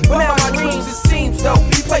hearse. But now my dreams, it seems though,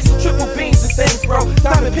 we play some triple beams and things, bro.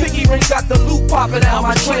 Diamond piggy rings got the loot popping out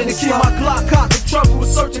my train to keep my Glock cocked. The trouble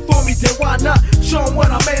was searching for me, then why not? Show 'em what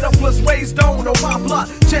I made up, plus raised on my block.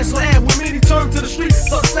 Chancellor and with me, he turned to the street.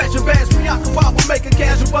 Thug snatching bags, preoccupied with making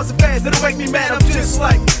casual buzzing fast. It'll make me mad, I'm just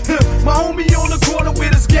like my homie on the corner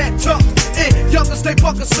with his gat tucked. Youngers, they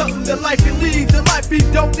buck something, the life he leads, the life he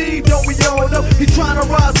don't need, don't we all know? He trying to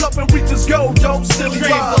rise up and reach his goal, yo, still he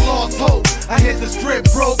Dreams of lost hope. I hit the strip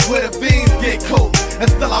broke where the fiends get cold. And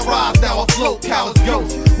still I rise, now I float, cowards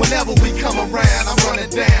ghost. Whenever we come around, I'm running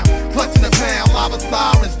down. Clutching the pound, lava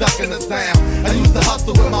sirens ducking the sound. I used to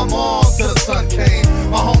hustle with my mom till the sun came.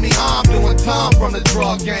 My homie I'm doing time from the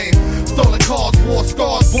drug game. Stolen cars, war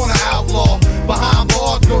scars, born an outlaw. Behind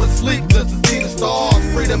bars, go to sleep just to see the stars.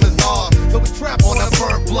 Freedom is ours, so we trap on that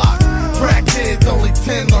burnt block. Track kids, only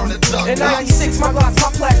 10 learn to duck. In 96, my Glock's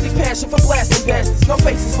my plastic passion for blasting bastards. No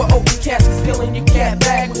faces for open caskets, peeling your cat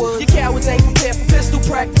backwards. Your cowards ain't prepared for pistol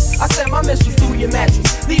practice. I sent my missiles through your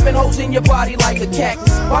mattress, leaving holes in your body like a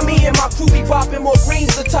cactus. While me and my crew be bopping, more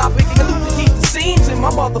green's the topic. And loot to keep the seams in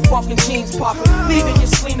my motherfucking jeans popping. Leaving your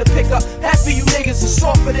spleen to pick up. Half of you niggas is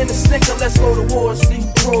softer than a snicker. Let's go to war and see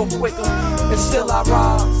who grow quicker. And still I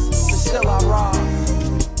rise, and still I rise.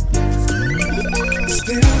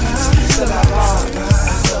 Still I rise.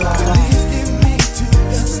 Please get me to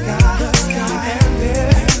the sky, and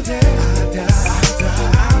then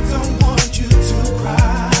I don't want you to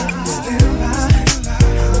cry. Still I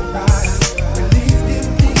rise. Please get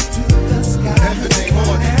me to the sky, and then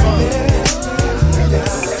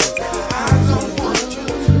I don't want you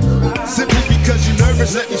to cry. Simply because you're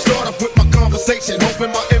nervous, let me start off with my conversation.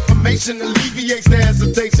 Hoping my information alleviates the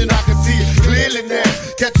hesitation. I can see it clearly now.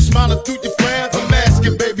 Catch you smiling through your frowns. I'm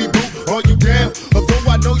asking, baby boo, are you down? Although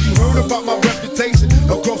I know you heard about my reputation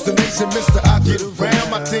across the nation, mister, I get around.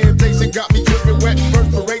 My temptation got me dripping wet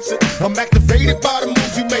perspiration. I'm activated by the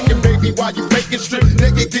moves you making, baby. While you making strip,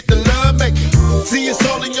 nigga, get the love making. See, it's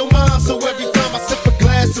all in your mind, so every time I sip a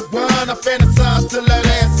glass of wine, I fantasize till that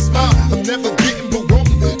ass is mine. I'm never getting but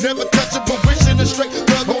wanting, never touching but wishing. A straight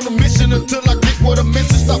thug on a mission until I get what I'm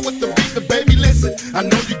missing. Start with the beat, but baby, listen. I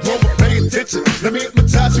know you grown, but pay attention. Let me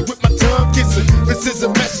hypnotize you with my tongue kissing. This is a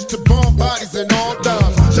message to bomb bodies and all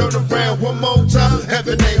dimes. Turn around one more time,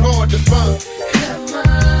 heaven ain't hard to find.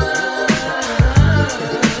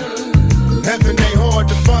 Heaven ain't hard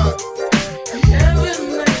to find.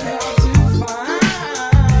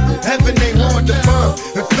 Heaven ain't hard to find.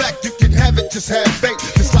 In fact, you can have it, just have faith.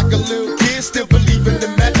 Just like a little kid, still believing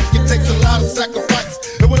in magic. It takes a lot of sacrifice.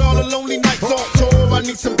 And with all the lonely nights on tour, I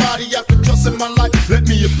need somebody I can trust in my life. Let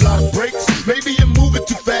me apply the brakes. Maybe you're moving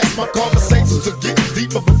too fast. My conversations are getting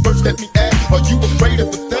deeper, but first let me ask, are you afraid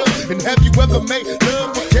of the thug? And have you ever made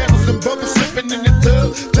love with candles and bubbles slipping in the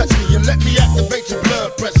tub? Touch me and let me activate your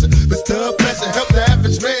blood pressure. This tub pressure help the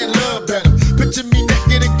average man love better. Picture me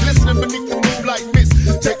naked and glistening beneath the moonlight mist.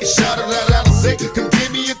 Take a shot of that Alizé, come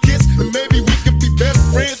give me a kiss, and maybe we could be better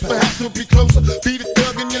friends. Perhaps we'll be closer. Be the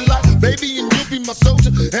thug in your life, baby, and you'll be my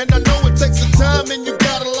soldier. And I know it takes some time, and you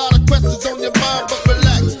got a lot of questions on your mind, but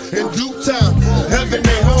relax. In due time, heaven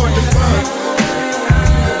ain't hard to find.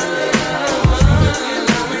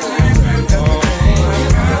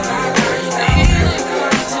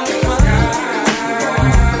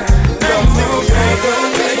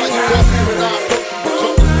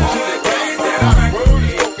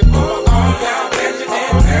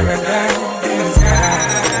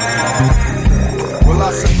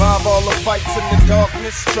 All the fights in the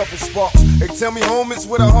darkness, trouble sparks. They tell me home is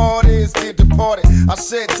where the heart is, dear departed. I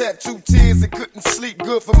shed tattooed tears and couldn't sleep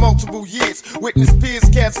good for multiple years. Witness peers,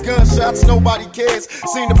 cats, gunshots, nobody cares.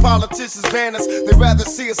 Seen the politicians ban us, they rather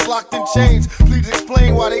see us locked in chains. Please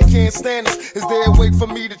explain why they can't stand us. Is there a way for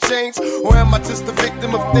me to change? Or am I just a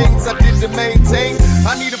victim of things I did to maintain?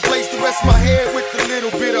 I need a place to rest my head with the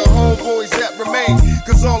little bit of homeboys that remain.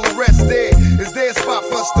 Cause all the rest there, is there a spot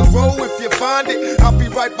for us to roll. If you find it, I'll be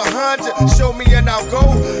right behind you. Show me and I'll go.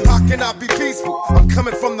 How can I be peaceful? I'm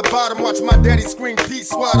coming from the bottom. Watch my daddy scream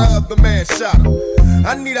peace while the other man shot him.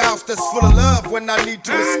 I need a house that's full of love when I need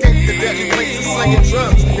to escape the deadly place of slinging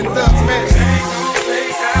drugs and thugs, man.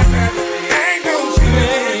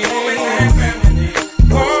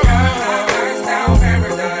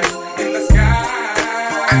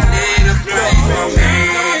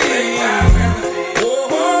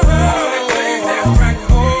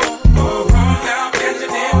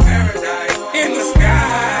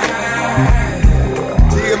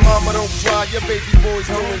 Your baby boy's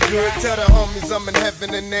doing good. Tell the homies I'm in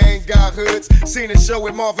heaven and they ain't got hoods. Seen a show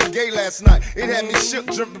with Marvin Gaye last night. It had me shook,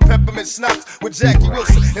 dripping peppermint schnapps with Jackie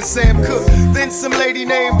Wilson and Sam Cooke. Then some lady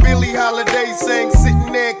named Billie Holiday sang,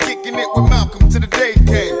 sitting there kicking it with Malcolm till the day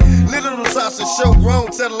came. Little Natasha show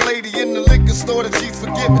grown, tell the lady in the liquor store that she's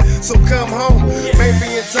forgiven. So come home,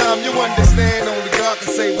 maybe in time you understand. Only God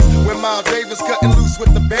can save us. When Miles Davis cutting loose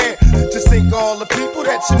with the band, just think all the people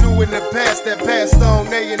that you knew in the past that passed on,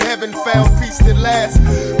 they in heaven found peace that lasts.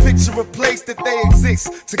 Picture a place that they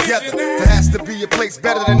exist together. There has to be a place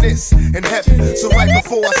better than this in heaven. So right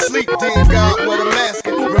before I sleep, dear God, what I'm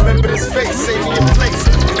asking, remember this face, save me a place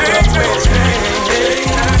in God's mansion.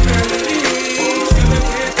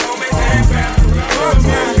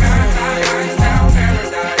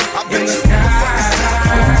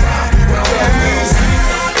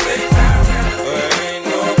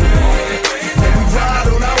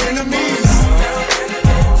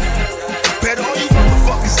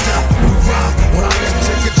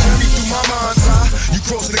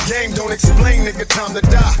 Don't explain, nigga, time to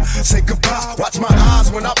die. Say goodbye, watch my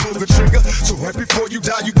eyes when I pull the trigger. So right before you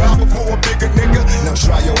die, you bow before a bigger nigga. Now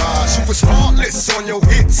dry your eyes, you was heartless on your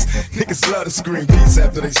hits. Niggas love to scream peace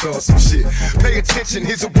after they start some shit. Pay attention,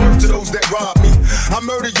 here's a word to those that rob me. I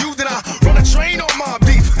murder you, then I run a train on my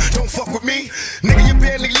beef. Don't fuck with me, nigga, you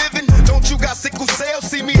barely living. Don't you got sickle cell?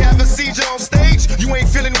 See me have a seizure on stage? You ain't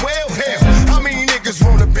feeling well? Hell, how many niggas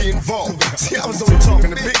wanna be involved? See, I was only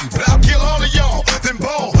talking to Biggie, but I'll kill all of y'all, then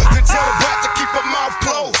ball. Then tell the rat to keep her mouth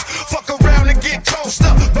closed. Fuck around and get tossed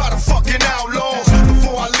up by the fucking outlaws.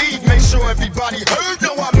 Before I leave, make sure everybody heard.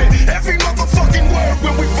 No, I meant every motherfucking word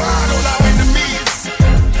when we ride on our enemies.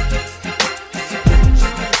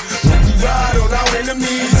 When we ride on our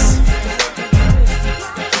enemies.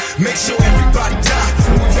 Make sure everybody die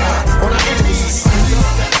when we ride on our enemies.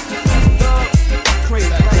 Pray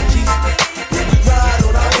like Jesus. When we ride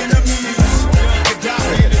on our enemies. You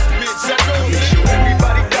die in this bitch. Make sure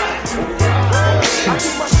everybody die. I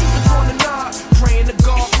keep my shooters on the knob, praying to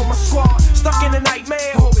God for my squad. Stuck in a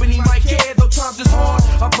nightmare, hoping he might care, though times is hard.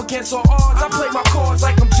 Up against all odds, I play my cards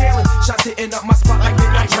like I'm jailing. Shots hitting up my spot like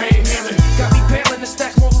midnight rain. Got me bailing to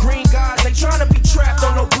stack more green guys. They trying to be trapped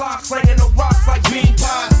on no blocks, slanging no rocks like bean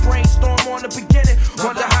pies. Brainstorm on the beginning,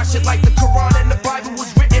 wonder how shit like the Quran and the Bible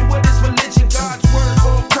was written. What is religion? God's word,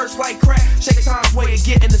 all cursed like crack. Shake time's way of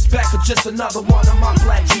getting us back for just another one of my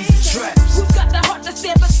black Jesus traps. Who's got the heart to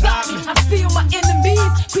stand beside me? I feel my enemies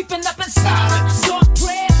creeping up in silence. Dark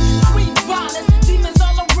prayer, sweet violence, demons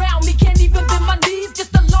all around me. Can't even bend my knees,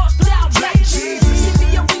 just a lost doubt. Black Jesus, give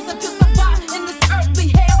me a reason to survive in this earthly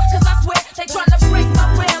hell. Cause I swear they tryna break my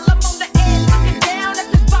will. I'm on the edge, looking down at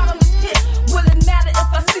this bottomless pit. Will it matter if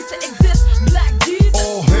I cease to exist? Black Jesus.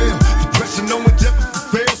 Oh hell, depression, no endeavor to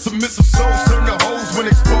fail. Submissive souls turn to hoes when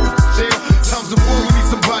exposed to jail. Times of war, we need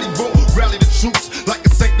somebody bold. Rally the troops like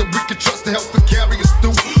a saint that we can trust to help to carry us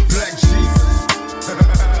through. Black Jesus.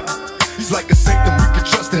 He's like a saint that we can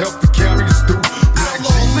trust to help to carry us through. Black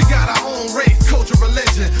Jesus. We got our own race, culture,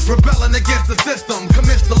 religion. Rebelling against the system,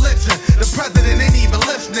 commits the lynching. The president ain't even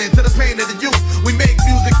listening to the pain of the youth. We make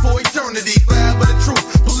music for eternity, forever the truth.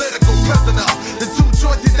 Political prisoner, the two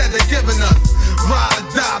choices that they're giving us. Ride or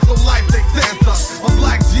die, so life takes us. I'm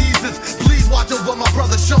Black Jesus, please watch over my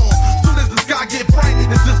brother Sean. Soon as the sky get bright,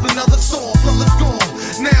 it's just another storm. Brother's gone,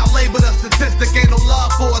 now labeled a statistic. Ain't no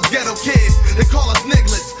love for us ghetto kids, they call us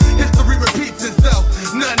nigglets. History repeats itself,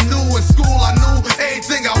 nothing new in school. I knew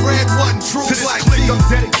everything I read wasn't true. To this Like clique, I'm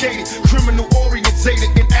dedicated, criminal orientated,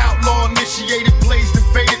 and outlaw initiated, blazed and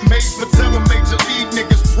faded, made for terror. Major league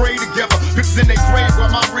niggas pray together, bits in their grave while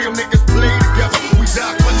my real niggas play together. We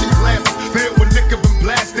die clutching glasses, filled with liquor and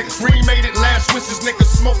plastic. Cremated last wishes,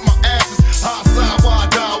 niggas smoke my ashes. High side while I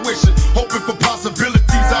die wishing, hoping for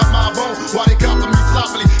possibilities out my own. While they copy me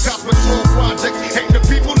sloppily, cops patrol projects, hating the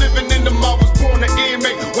people living in them. I was born an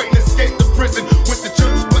inmate, waiting to escape the prison. Went to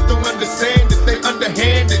church but don't understand that they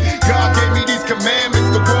underhanded. God gave me these commandments,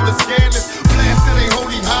 the world is scandalous. Blast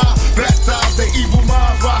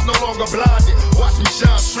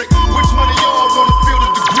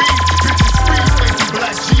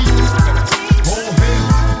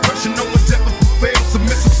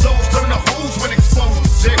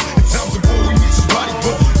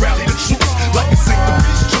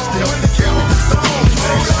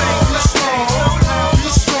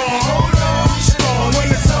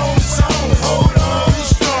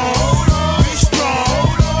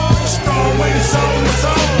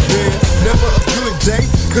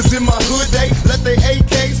Cause in my hood they let their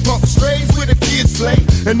AKs pump strays where the kids play.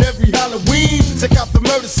 And every Halloween, check out the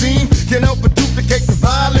murder scene. Can't help but duplicate the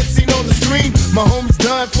violence seen on the screen. My homies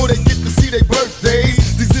dying before they get to see their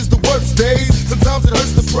birthdays. These is the worst days, sometimes it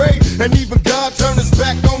hurts to pray. And even God turned his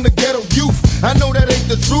back on the ghetto youth. I know that ain't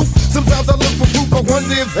the truth, sometimes I look for proof. I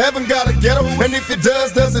wonder if heaven got a ghetto. And if it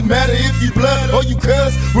does, doesn't matter if you blood or you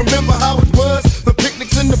cuz. Remember how it was, the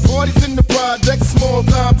picnics and the parties in the projects. Small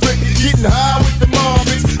time trick, getting high with the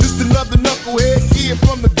mommies. Just another knucklehead kid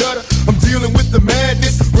from the gutter. I'm dealing with the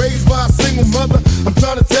madness, raised by a single mother. I'm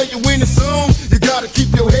trying to tell you when it's on, you gotta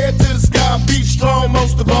keep your head to the sky. Be strong,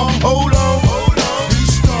 most of all, hold on. Hold on. Be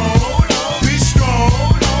strong, hold on. Be strong,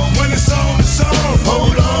 hold on. When it's on, it's on.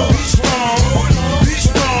 Hold on. Be strong, hold on. Be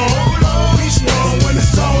strong, hold on. Be strong. When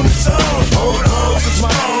it's on, it's on. Hold on. It's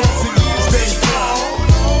my own. Stay strong.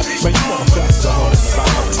 Man, you wanna cut it's on, it's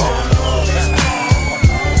on.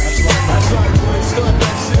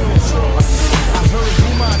 I heard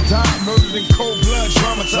whom I died, murdered in cold blood,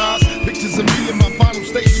 traumatized. Pictures of me in my final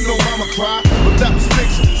stage, you know mama cried. But that was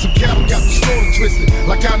fiction, some cattle got the story twisted.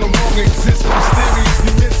 Like I no longer exist,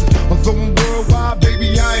 mysteriously missing. Although I'm worldwide,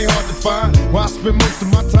 baby, I ain't hard to find. Why I spend most of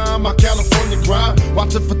my time, my California grind.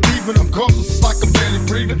 Watching for thieving, I'm cautious, it's like I'm barely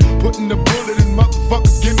breathing. Putting the bullet in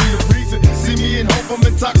motherfuckers, give me a reason. See me in hope, I'm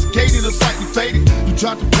intoxicated or slightly faded. You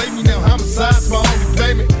tried to play me, now homicide's my only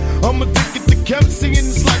payment. I'm addicted to chemistry in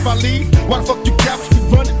this life I lead. Why the fuck you cops be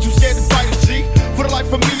running, too scared to fight a G? For the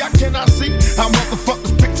life of me, I cannot see how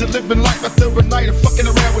motherfuckers picture living life after a night of fucking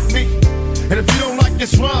around with me. And if you don't like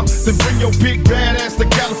this rhyme, then bring your big bad ass to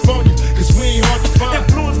California, cause we ain't hard to find.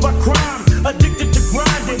 Influenced by crime, addicted to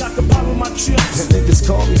grinding, I can bottle my chips. And niggas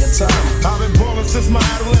call me a time. I've been ballin' since my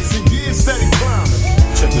adolescent years, steady climbing.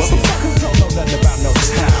 Motherfuckers don't know nothing about no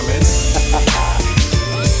timing.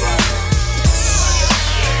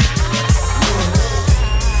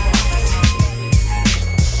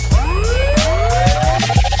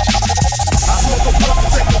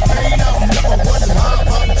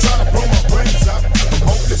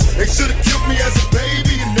 They should've killed me as a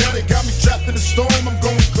baby, and now they got me trapped in the storm. I'm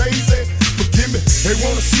going crazy. Forgive me. They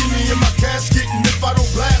wanna see me in my casket, and if I don't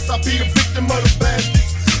blast, I'll be the victim of the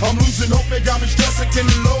bastards. I'm losing hope. They got me stressing. Can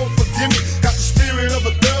the Lord forgive me? Got the spirit of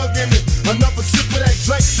a thug in me. Another sip of that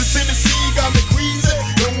drink. This Tennessee got me queasy.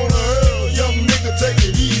 Don't wanna hurl, young nigga, take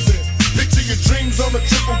it easy. Picture your dreams on a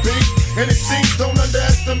triple B, and it seems don't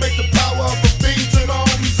underestimate the power of a fiend. To the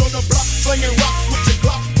homies on the block, slinging rocks with your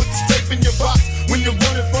Glock, put the tape in your box. When you're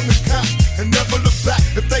running from the cop and never look back,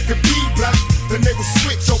 if they could be black, then they would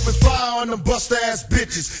switch, open fire on them bust ass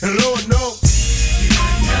bitches. And Lord knows,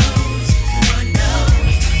 Lord knows, Lord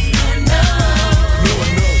knows, Lord knows,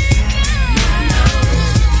 Lord knows,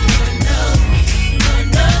 Lord knows, Lord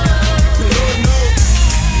knows, Lord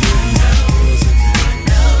knows, Lord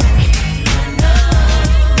knows,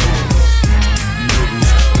 Lord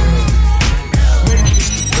knows, maybe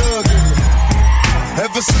it's the thug in me.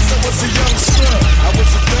 Ever since I was a youngster, I was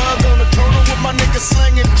a thug on the corner with my niggas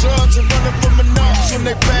slanging drugs and running from the knocks when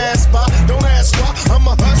they pass by. Don't ask why, I'm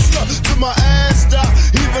a hustler till my ass die.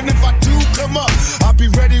 Even if I do come up, I'll be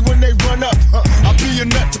ready when they run up. I'll be a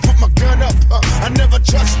nut to put my gun up. I never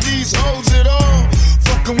trust these hoes at all.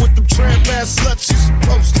 Fucking with them tramp ass sluts you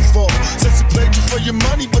supposed to fall. Since he played you for your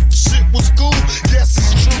money, but the shit was cool. Yes,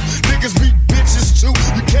 it's true, niggas beat bitches too.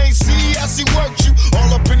 You can't see as he worked you all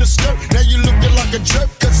up in the skirt. Now you looking like a jerk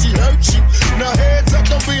cause he hurt you. Now heads up,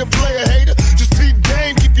 don't be a player hater. Just peep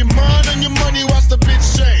game, keep your mind on your money, watch the bitch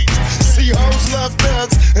change. See hoes love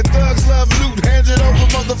thugs and thugs love loot. Hand it over,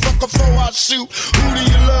 motherfucker, before I shoot. Who do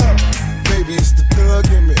you love? Maybe it's the thug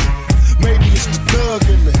in me. Maybe it's the thug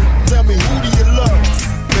in me. Tell me, who do you love?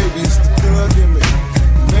 Maybe it's the thug in me.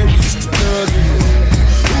 Maybe it's the thug in me.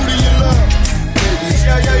 Who do you love? Maybe it's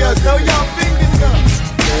the thug in me. Throw your fingers up. It's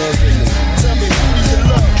the thug in me. Tell me, who do you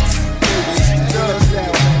love? Maybe it's the thug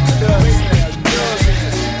down.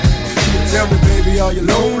 Tell me, baby, are you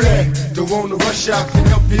lonely? Don't wanna rush out, can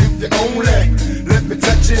help you if you're only. Let me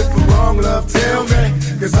touch you if I'm wrong, love, tell me.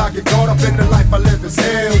 Cause I get caught up in the life I live as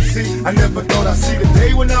hell. See, I never thought I'd see the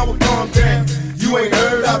day when I would calm down. You ain't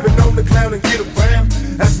heard, I've been on the clown and get around.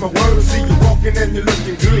 That's my word, see you walking and you're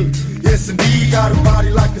looking good. Yes, indeed, got a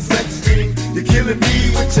body like a sex fiend. You're killing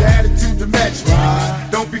me with your attitude to match mine.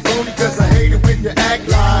 Don't be phony, cause I hate it when you act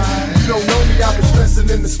like you don't know me, I've been stressing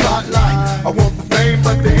in the spotlight. I want the fame,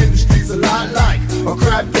 but the industry's a lot like a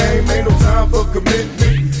crap game, ain't no time for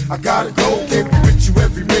commitment. I gotta go, can't be with you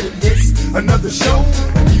every minute, miss another show.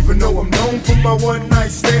 And even though I'm known for my one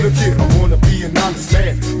night stand, look here, I wanna be an honest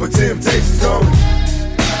man, but temptation's gone.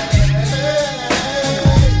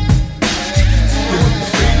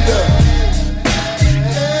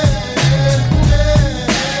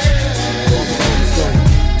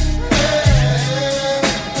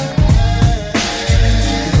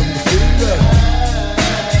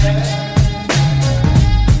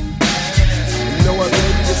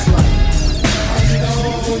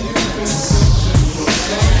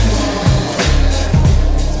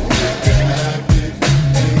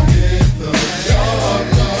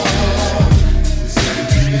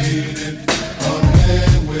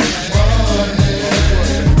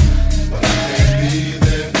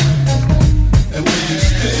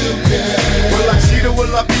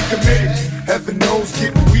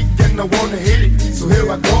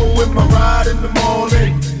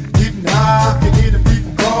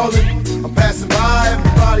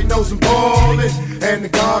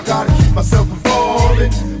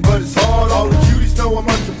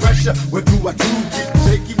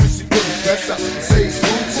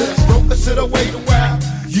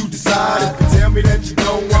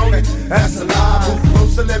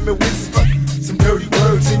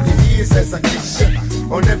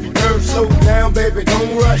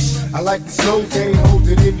 like the soul can't hold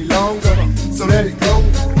it any longer. So let it go.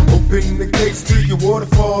 Open the gates to your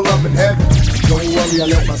waterfall up in heaven. Don't worry, I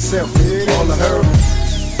let myself fall to her.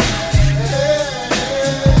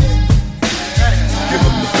 Give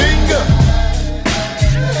him the finger.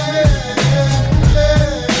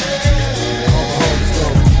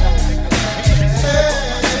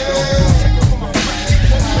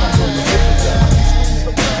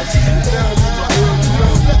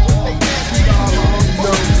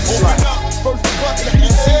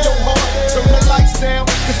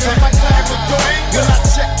 When I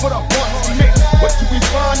check what I want to make, what do we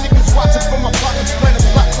find? Niggas watching from my pockets, playing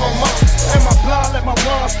black on my. Am I blind? Let my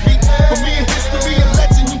rhymes speak. For me in history and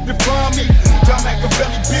legend, you define me. John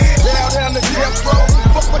Machiavelli, big down the death row.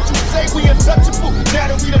 Fuck what you say, we untouchable.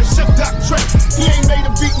 Now that we done shipped Doc Trent, he ain't made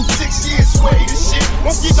a beat in 6 years. Sway this shit.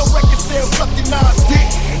 Won't get no record sales, sucking Nas dick.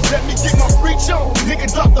 Let me get my freak on.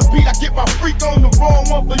 Nigga drop the beat, I get my freak on. The wrong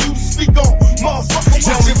one for you to speak on. Motherfucker,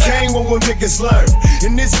 tell me came when niggas learn.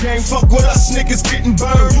 In this game, fuck with us, niggas getting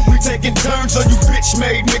burned. We taking turns on you bitch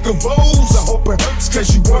made nigga roles. I hope it hurts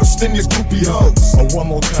cause you worse than this groupie hoes. Oh,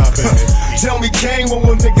 one more time, baby. Tell me came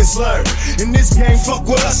when niggas learn. In this game, fuck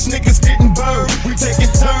with us, niggas getting burned. We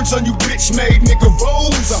taking turns on you bitch made nigga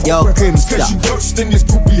roles. I hope it hurts cause you worse than this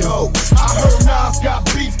groupie hoes. I heard Nas got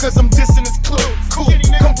beef cause I'm dissing his club. Cool.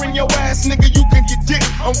 Come bring your ass, nigga, you can get dick.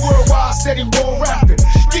 I'm worldwide, steady war rapping.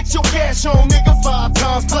 Get your cash on, nigga, 5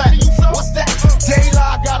 times flat. What's that?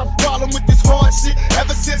 Daylight got a problem with this hard shit.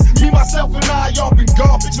 Ever since me, myself, and I, y'all been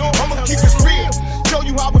garbage. I'ma keep it real, show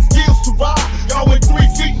you how it feels to ride. Y'all went 3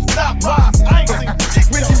 feet and stop rise. I ain't seen shit.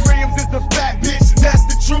 Richie Williams is the fat bitch, that's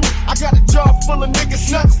the truth. I got a jar full of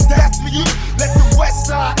niggas nuts, that's for you. Let the west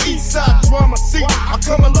side, east side drama see. I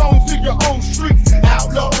come along to your own streets.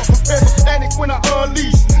 Outlaw, prepare for panic when I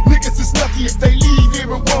unleash. Niggas is lucky if they leave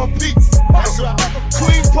here in one piece.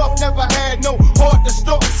 Queen Puff never had no heart to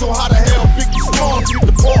start, so how the hell Biggie Smalls get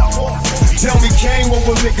the ball? Tell me came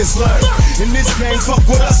when niggas learn. In this game, fuck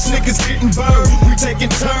with us, niggas getting burned. We taking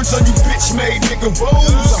turns on you bitch made nigga roles.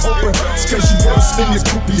 I hope it hurts cause you worse than this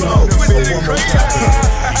groupie hoes.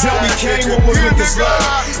 Tell me came when niggas learn.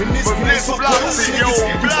 In this game, fuck with us, niggas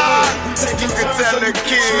getting burned. We taking turns on you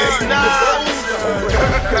bitch made nigga roles.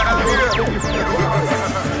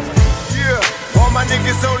 Yeah, all my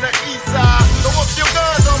niggas on the east side. Throw up your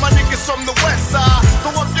guns on my niggas from the west side.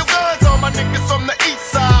 Throw up your guns on my niggas from the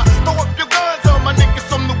east side. Throw up your guns on my niggas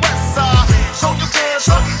from the west side. Throw your guns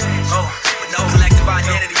up. Oh, with no collective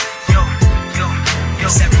identity. Yo,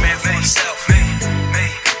 every man for himself. Me.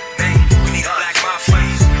 We need a black mafia.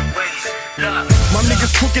 My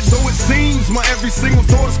niggas crooked though it seems. My every single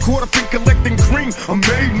thought is caught up in collecting cream. I'm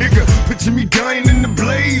made, nigga. Picture me dying in the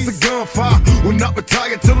blaze. A gunfire will not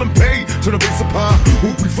retire till I'm paid. Turn the bass up high.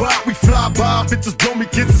 When we fly by. Bitches blow me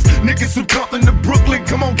kisses. Niggas from Compton to Brooklyn.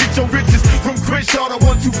 Come on, get your riches. From Crenshaw to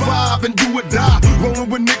 125 and do or die. Rolling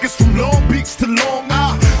with niggas from Long Beach to Long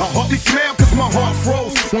Island. I hardly smell cause my heart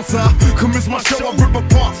froze. Once I commence my show, I rip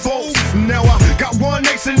apart foes. Now I got one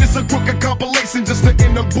nation. It's a crooked compilation just to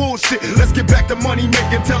end the bullshit. Let's get back to money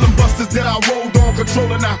making. Tell them busters that I rolled on,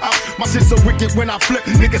 controlling the house. My shit's so wicked when I flip.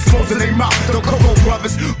 Niggas closing their mouth. The Coco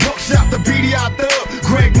Brothers. Buckshot, the BDI Thug.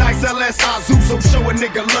 Greg Nice, LSI Zoo. So show a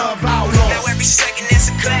nigga love outlaw. Now every second is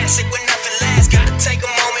a classic when nothing lasts. Gotta take a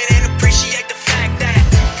moment and appreciate the fact that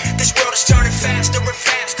this world is turning faster and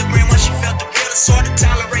faster. And once you felt the real, it's hard to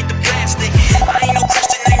tolerate the plastic. I ain't no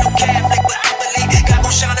Christian, ain't no Catholic, but I believe God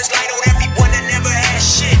gon' shine his light on everyone that never had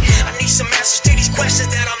shit. I need some answers to these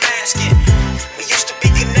questions that I'm asking. We used to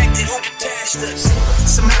be connected, who detached us?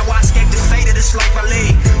 Somehow I escaped the fate of this life I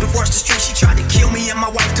lead. Divorced the street, she tried to kill me and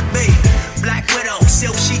my wife to be. Black widow,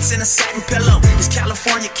 silk sheets and a satin pillow. This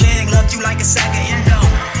California king loved you like a sack of Indo.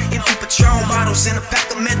 Empty Patron bottles and a pack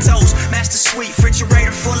of Mentos. Master Suite,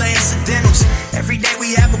 refrigerator full of incidentals. Every day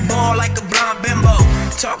we have a ball like a blonde bimbo.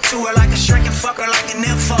 Talk to her like a shrink and fuck her like an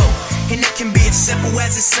info. And it can be as simple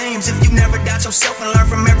as it seems if you never doubt yourself and learn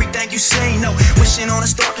from everything you see. No, wishing on a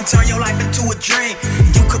star can turn your life into a dream.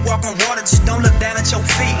 You could walk on water, just don't look down at your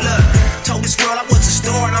feet. Look, told this world I was a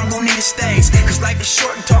star and I'm gon' need a stage. Cause life is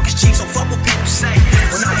short and talk is cheap, so fuck what people say.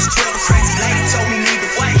 When I was 12, a crazy lady told me need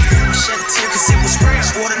to wait. I shed a tear cause it was real,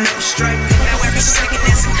 water never straight. Now every second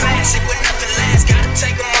is a classic when nothing lasts. Gotta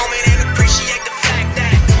take a moment and appreciate the fact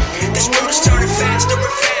that this world is turning faster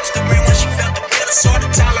and faster. And once you felt the real, it's hard to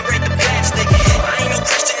tolerate the plastic. I ain't no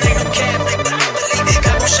Christian, ain't no Catholic, but I believe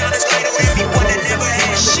God gon' shine his light on everyone that never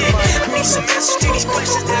had shit. I need some answers to these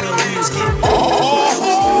questions that I'm asking.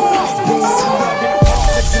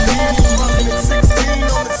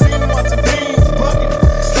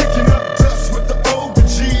 Kicking up dust with the older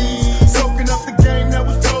G's. Soaking up the game that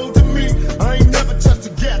was told to me.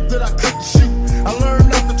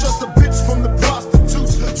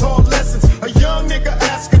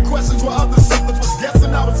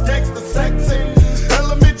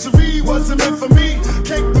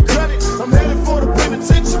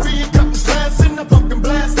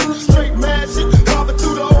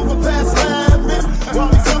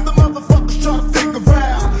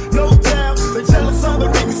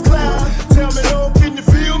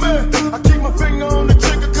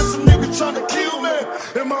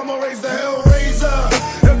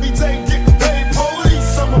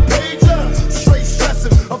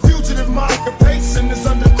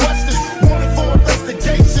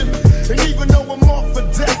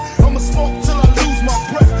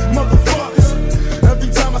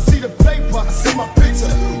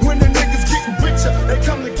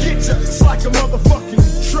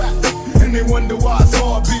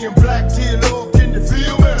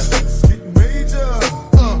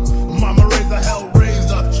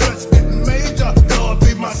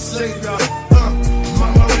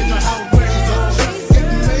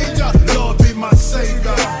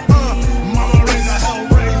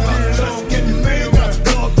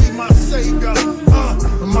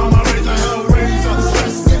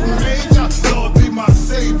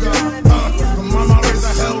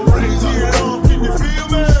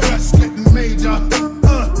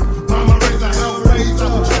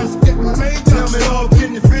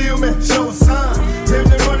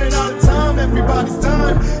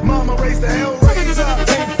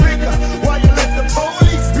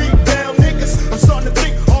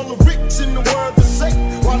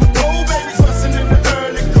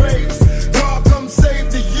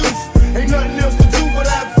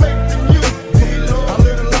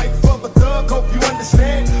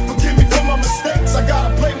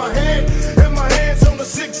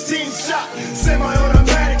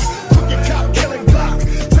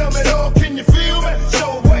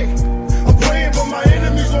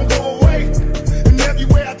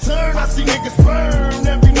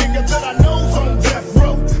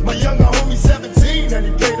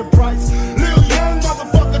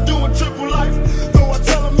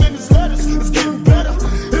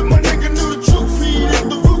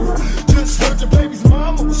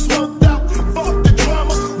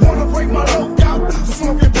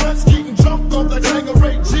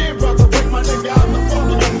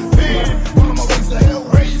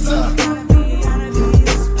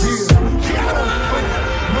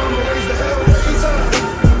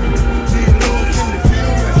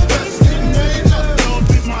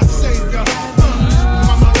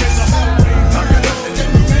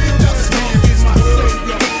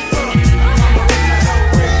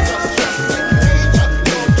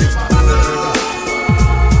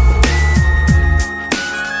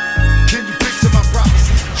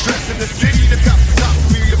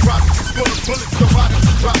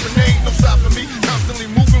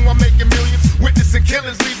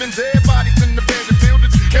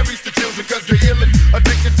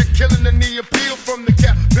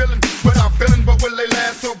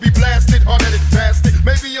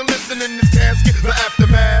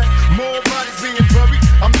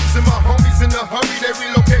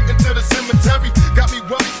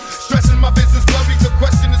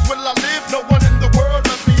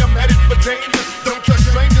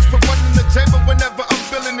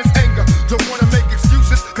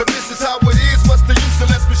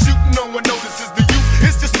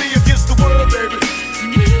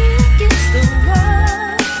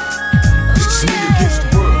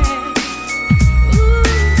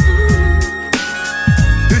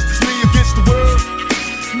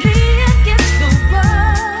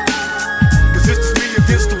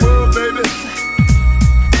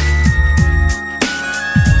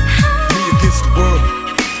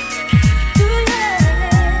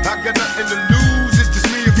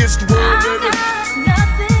 against the world, baby.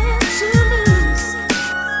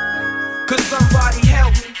 Cause somebody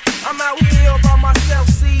help me. I'm out here by myself.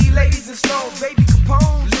 See ladies and stones, baby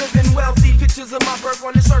Capone, living wealthy. Pictures of my birth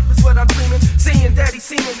on the surface, what I'm dreaming. Seeing daddy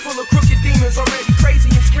seeming full of crooked demons, already crazy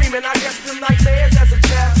and screaming. I guess the nightmares as a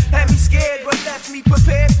child had me scared, but left me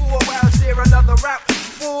prepared for a while. Is there another route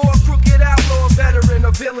for a crooked outlaw, veteran,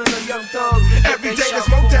 a villain, a young thug? Every day there's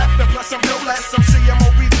more death, and plus I'm no less. Some see I'm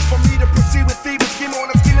more reasons for me to proceed with thieves. Scheme on,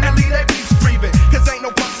 I'm scheming and lead that beats breathing. Cause ain't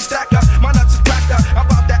no punch to stack up, my nuts is cracked up. I'm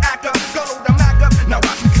about to act up, go to the Mac up. Now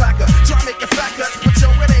watch me clack up, try to make it flat up. But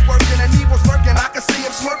yo, it ain't working, and he was working. I can see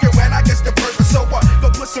him smirking when I get the purpose. So what?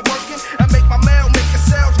 Go put some work in and make my mail, make a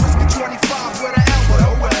sales. Risky 25 with an L, but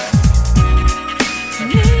oh well.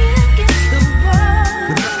 Me against the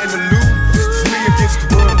world. With nothing to lose, it's me against the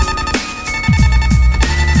world.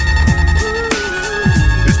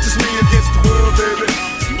 It's just me against the world, baby.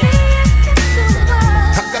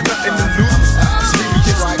 I got nothing to lose, it's me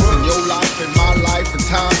against the world. In your life, in my life, and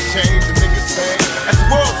times change, and niggas say, As the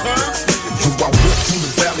world turns, I walk through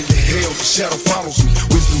the valley of hell, the shadow follows me.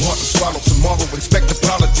 Wisdom hard to swallow tomorrow, expect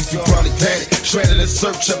apologies, you probably panic. Stranded in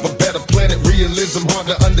search of a better planet. Realism hard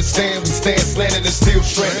to understand, we stand slanted and still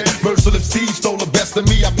stranded. Merciless thieves stole the best of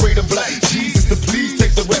me, I pray to black Jesus to please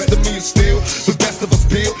take the rest of me and steal the best of us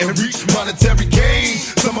build and reach monetary gain.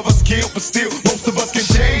 Some of us kill, but still, most of us can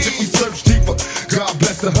change if we search deeper. God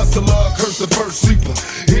bless the hustler, curse the first sleeper.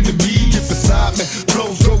 Enemy, get beside me,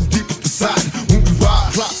 flows go deepest beside me. When we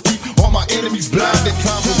ride, clocks keep all my enemies blinded.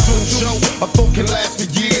 Time will soon show, a folk can last for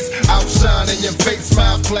years. Outshine in your face,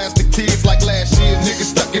 smiles, plastic tears like last year.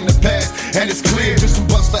 Niggas stuck in the past, and it's clear. Just some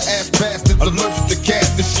buster ass bastards allergic to cash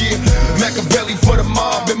this year. Machiavelli for the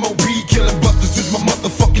mob, MOB, killing busters is my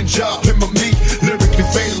motherfucking job. Him or me, lyrically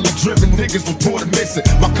fatally driven, niggas reported missing.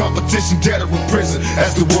 My competition dead or in prison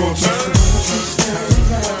as the world turns.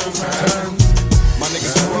 My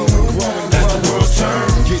niggas growing as the world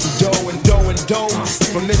turns. Getting dough and dough and dough.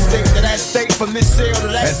 From this state to that state, from this sale to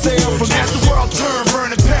that sale. From As the world turn,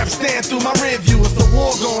 burning paps stand through my rear view. It's a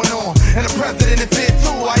war going on, and the president is here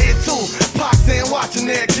too. I hear too. Pox saying watching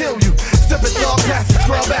there kill you. Sipping dog passes,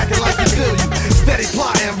 scrub back and like to feel you. Steady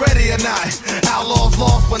plotting, ready or not. Outlaws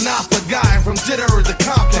lost but not forgotten. From jitter to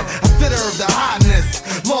Compton, I bitter of the hotness.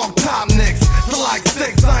 Long top nicks, to like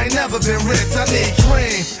 6, I ain't never been rich. I need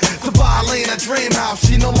cream to buy Lena dream house.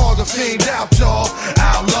 She no longer fiend out, y'all.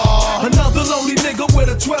 Outlaw. Another lonely nigga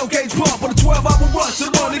with a 12 gauge pump on a 12-hour rush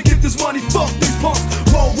to run and get this money. Fuck these punks.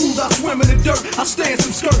 Roll rules, I swim in the dirt. I stay in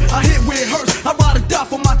some skirt. I hit where it hurts. I ride and die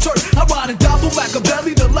for my church. I ride and die for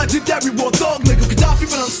Machiavelli, the legendary war thug nigga. Gaddafi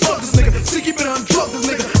been unstuck this nigga. Siki been undrugged this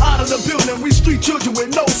nigga. Out of the building, we street children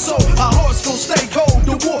with no soul. Our hearts gon' stay cold.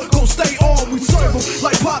 The war gon' stay on. We serve them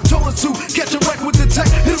like Pop told us to. Catch a wreck with the tech.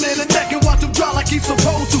 Hit him in the neck and watch him dry like he's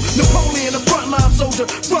supposed to. Napoleon, the frontline soldier.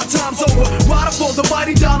 Front time's over. Rider for the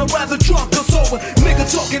mighty dollar, rather drunk or sober. Nigga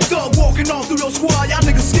talking thug, walking on through your squad. Y'all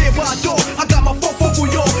niggas scared by a door. I got my 4-4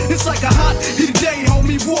 for y'all. It's like a hot heated day,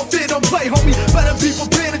 homie. Warfare don't play, homie. Better be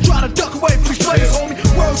prepared and try to duck away from these players, homie.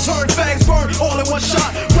 World turn, fags burn, all in one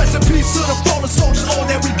shot. Rest in peace to the fallen soldiers, all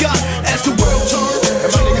that we got. As the world turns,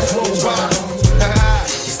 and my niggas roll by.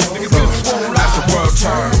 Niggas get swole as the world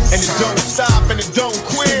turns. And it don't stop and it don't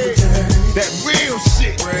quit. That real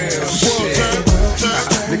shit. As the world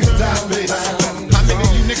turns, niggas die for this. How many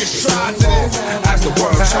of you niggas tried to this? As the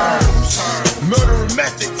world turns, murdering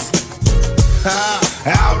methods.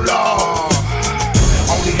 Outlaw.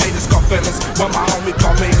 Only haters got feelings when my homie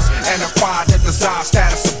comments. And I find that desire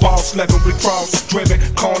status of boss living with cross driven,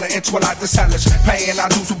 corner into a life that's hellish. Paying I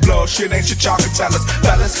lose with blood, shit ain't shit y'all can tell us.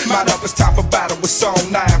 Fellas, mount up, it's time for battle with song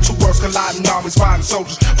 9. Two worlds colliding, armies fighting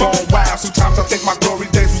soldiers, born wild. Sometimes I think my glory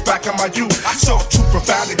days was back in my youth. I saw it too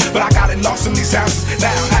profoundly, but I got it lost in these houses.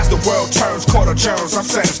 Now as the world turns, quarter turns, I'm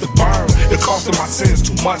sentenced to burn. The cost of my sins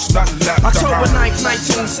too much, nothing left. October 9th,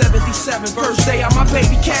 1977, first day on my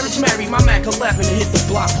baby carriage, married my Mac 11 and hit the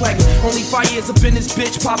block plaguing. Only 5 years up in this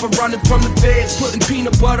bitch, Papa running from the feds, putting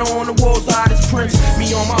peanut butter on the walls, the hottest prince.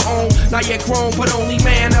 Me on my own, not yet grown, but only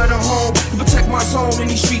man of the home. To protect my zone in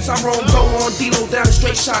these streets, I roam. Go on D-Lo down the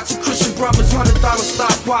straight shots of Christian brothers, $100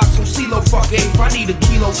 stock box. Some CeeLo, fuck it, if I need a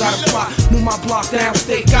kilo, got a plot. Move my block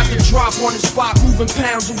downstate, got the drop on the spot, moving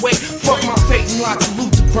pounds away. Fuck my fate and lots of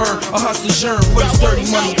loot to burn. A hustler's yearn for this dirty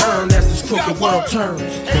money earned as this crooked world turns.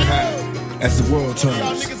 As the world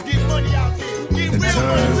turns, and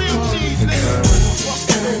turns, and turns.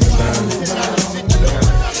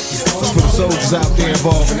 Just for the soldiers out there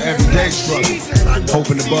involved in the everyday struggle,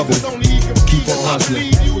 hoping the bubble, keep on hustling.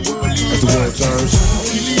 As the world turns,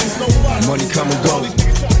 money come and go,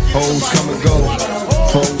 hoes come and go,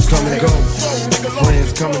 foes come and go,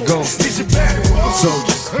 friends come and go.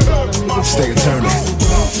 Soldiers, stay eternal.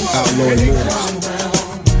 Outlaw immortals.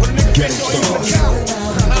 Ghetto stars.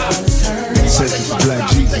 Searching for black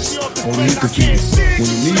Jesus. Only he can feed us. When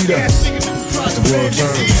you need us, the world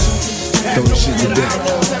turns. Throw the shit in deck.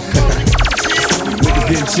 Niggas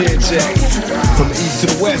getting chin checked. From the east to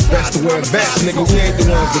the west, best to wear best. Nigga, we ain't the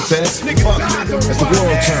ones to test. Fuck it, as the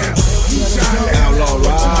world turns. Outlaw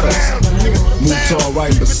riders. Move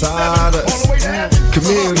right beside us.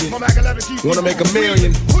 Chameleon. Wanna make $1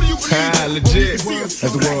 million. Legit.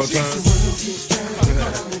 As the world turns.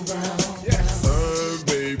 Burn,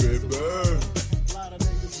 baby, burn.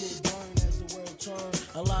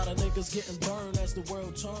 A lot of niggas getting burned as the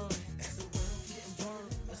world turns.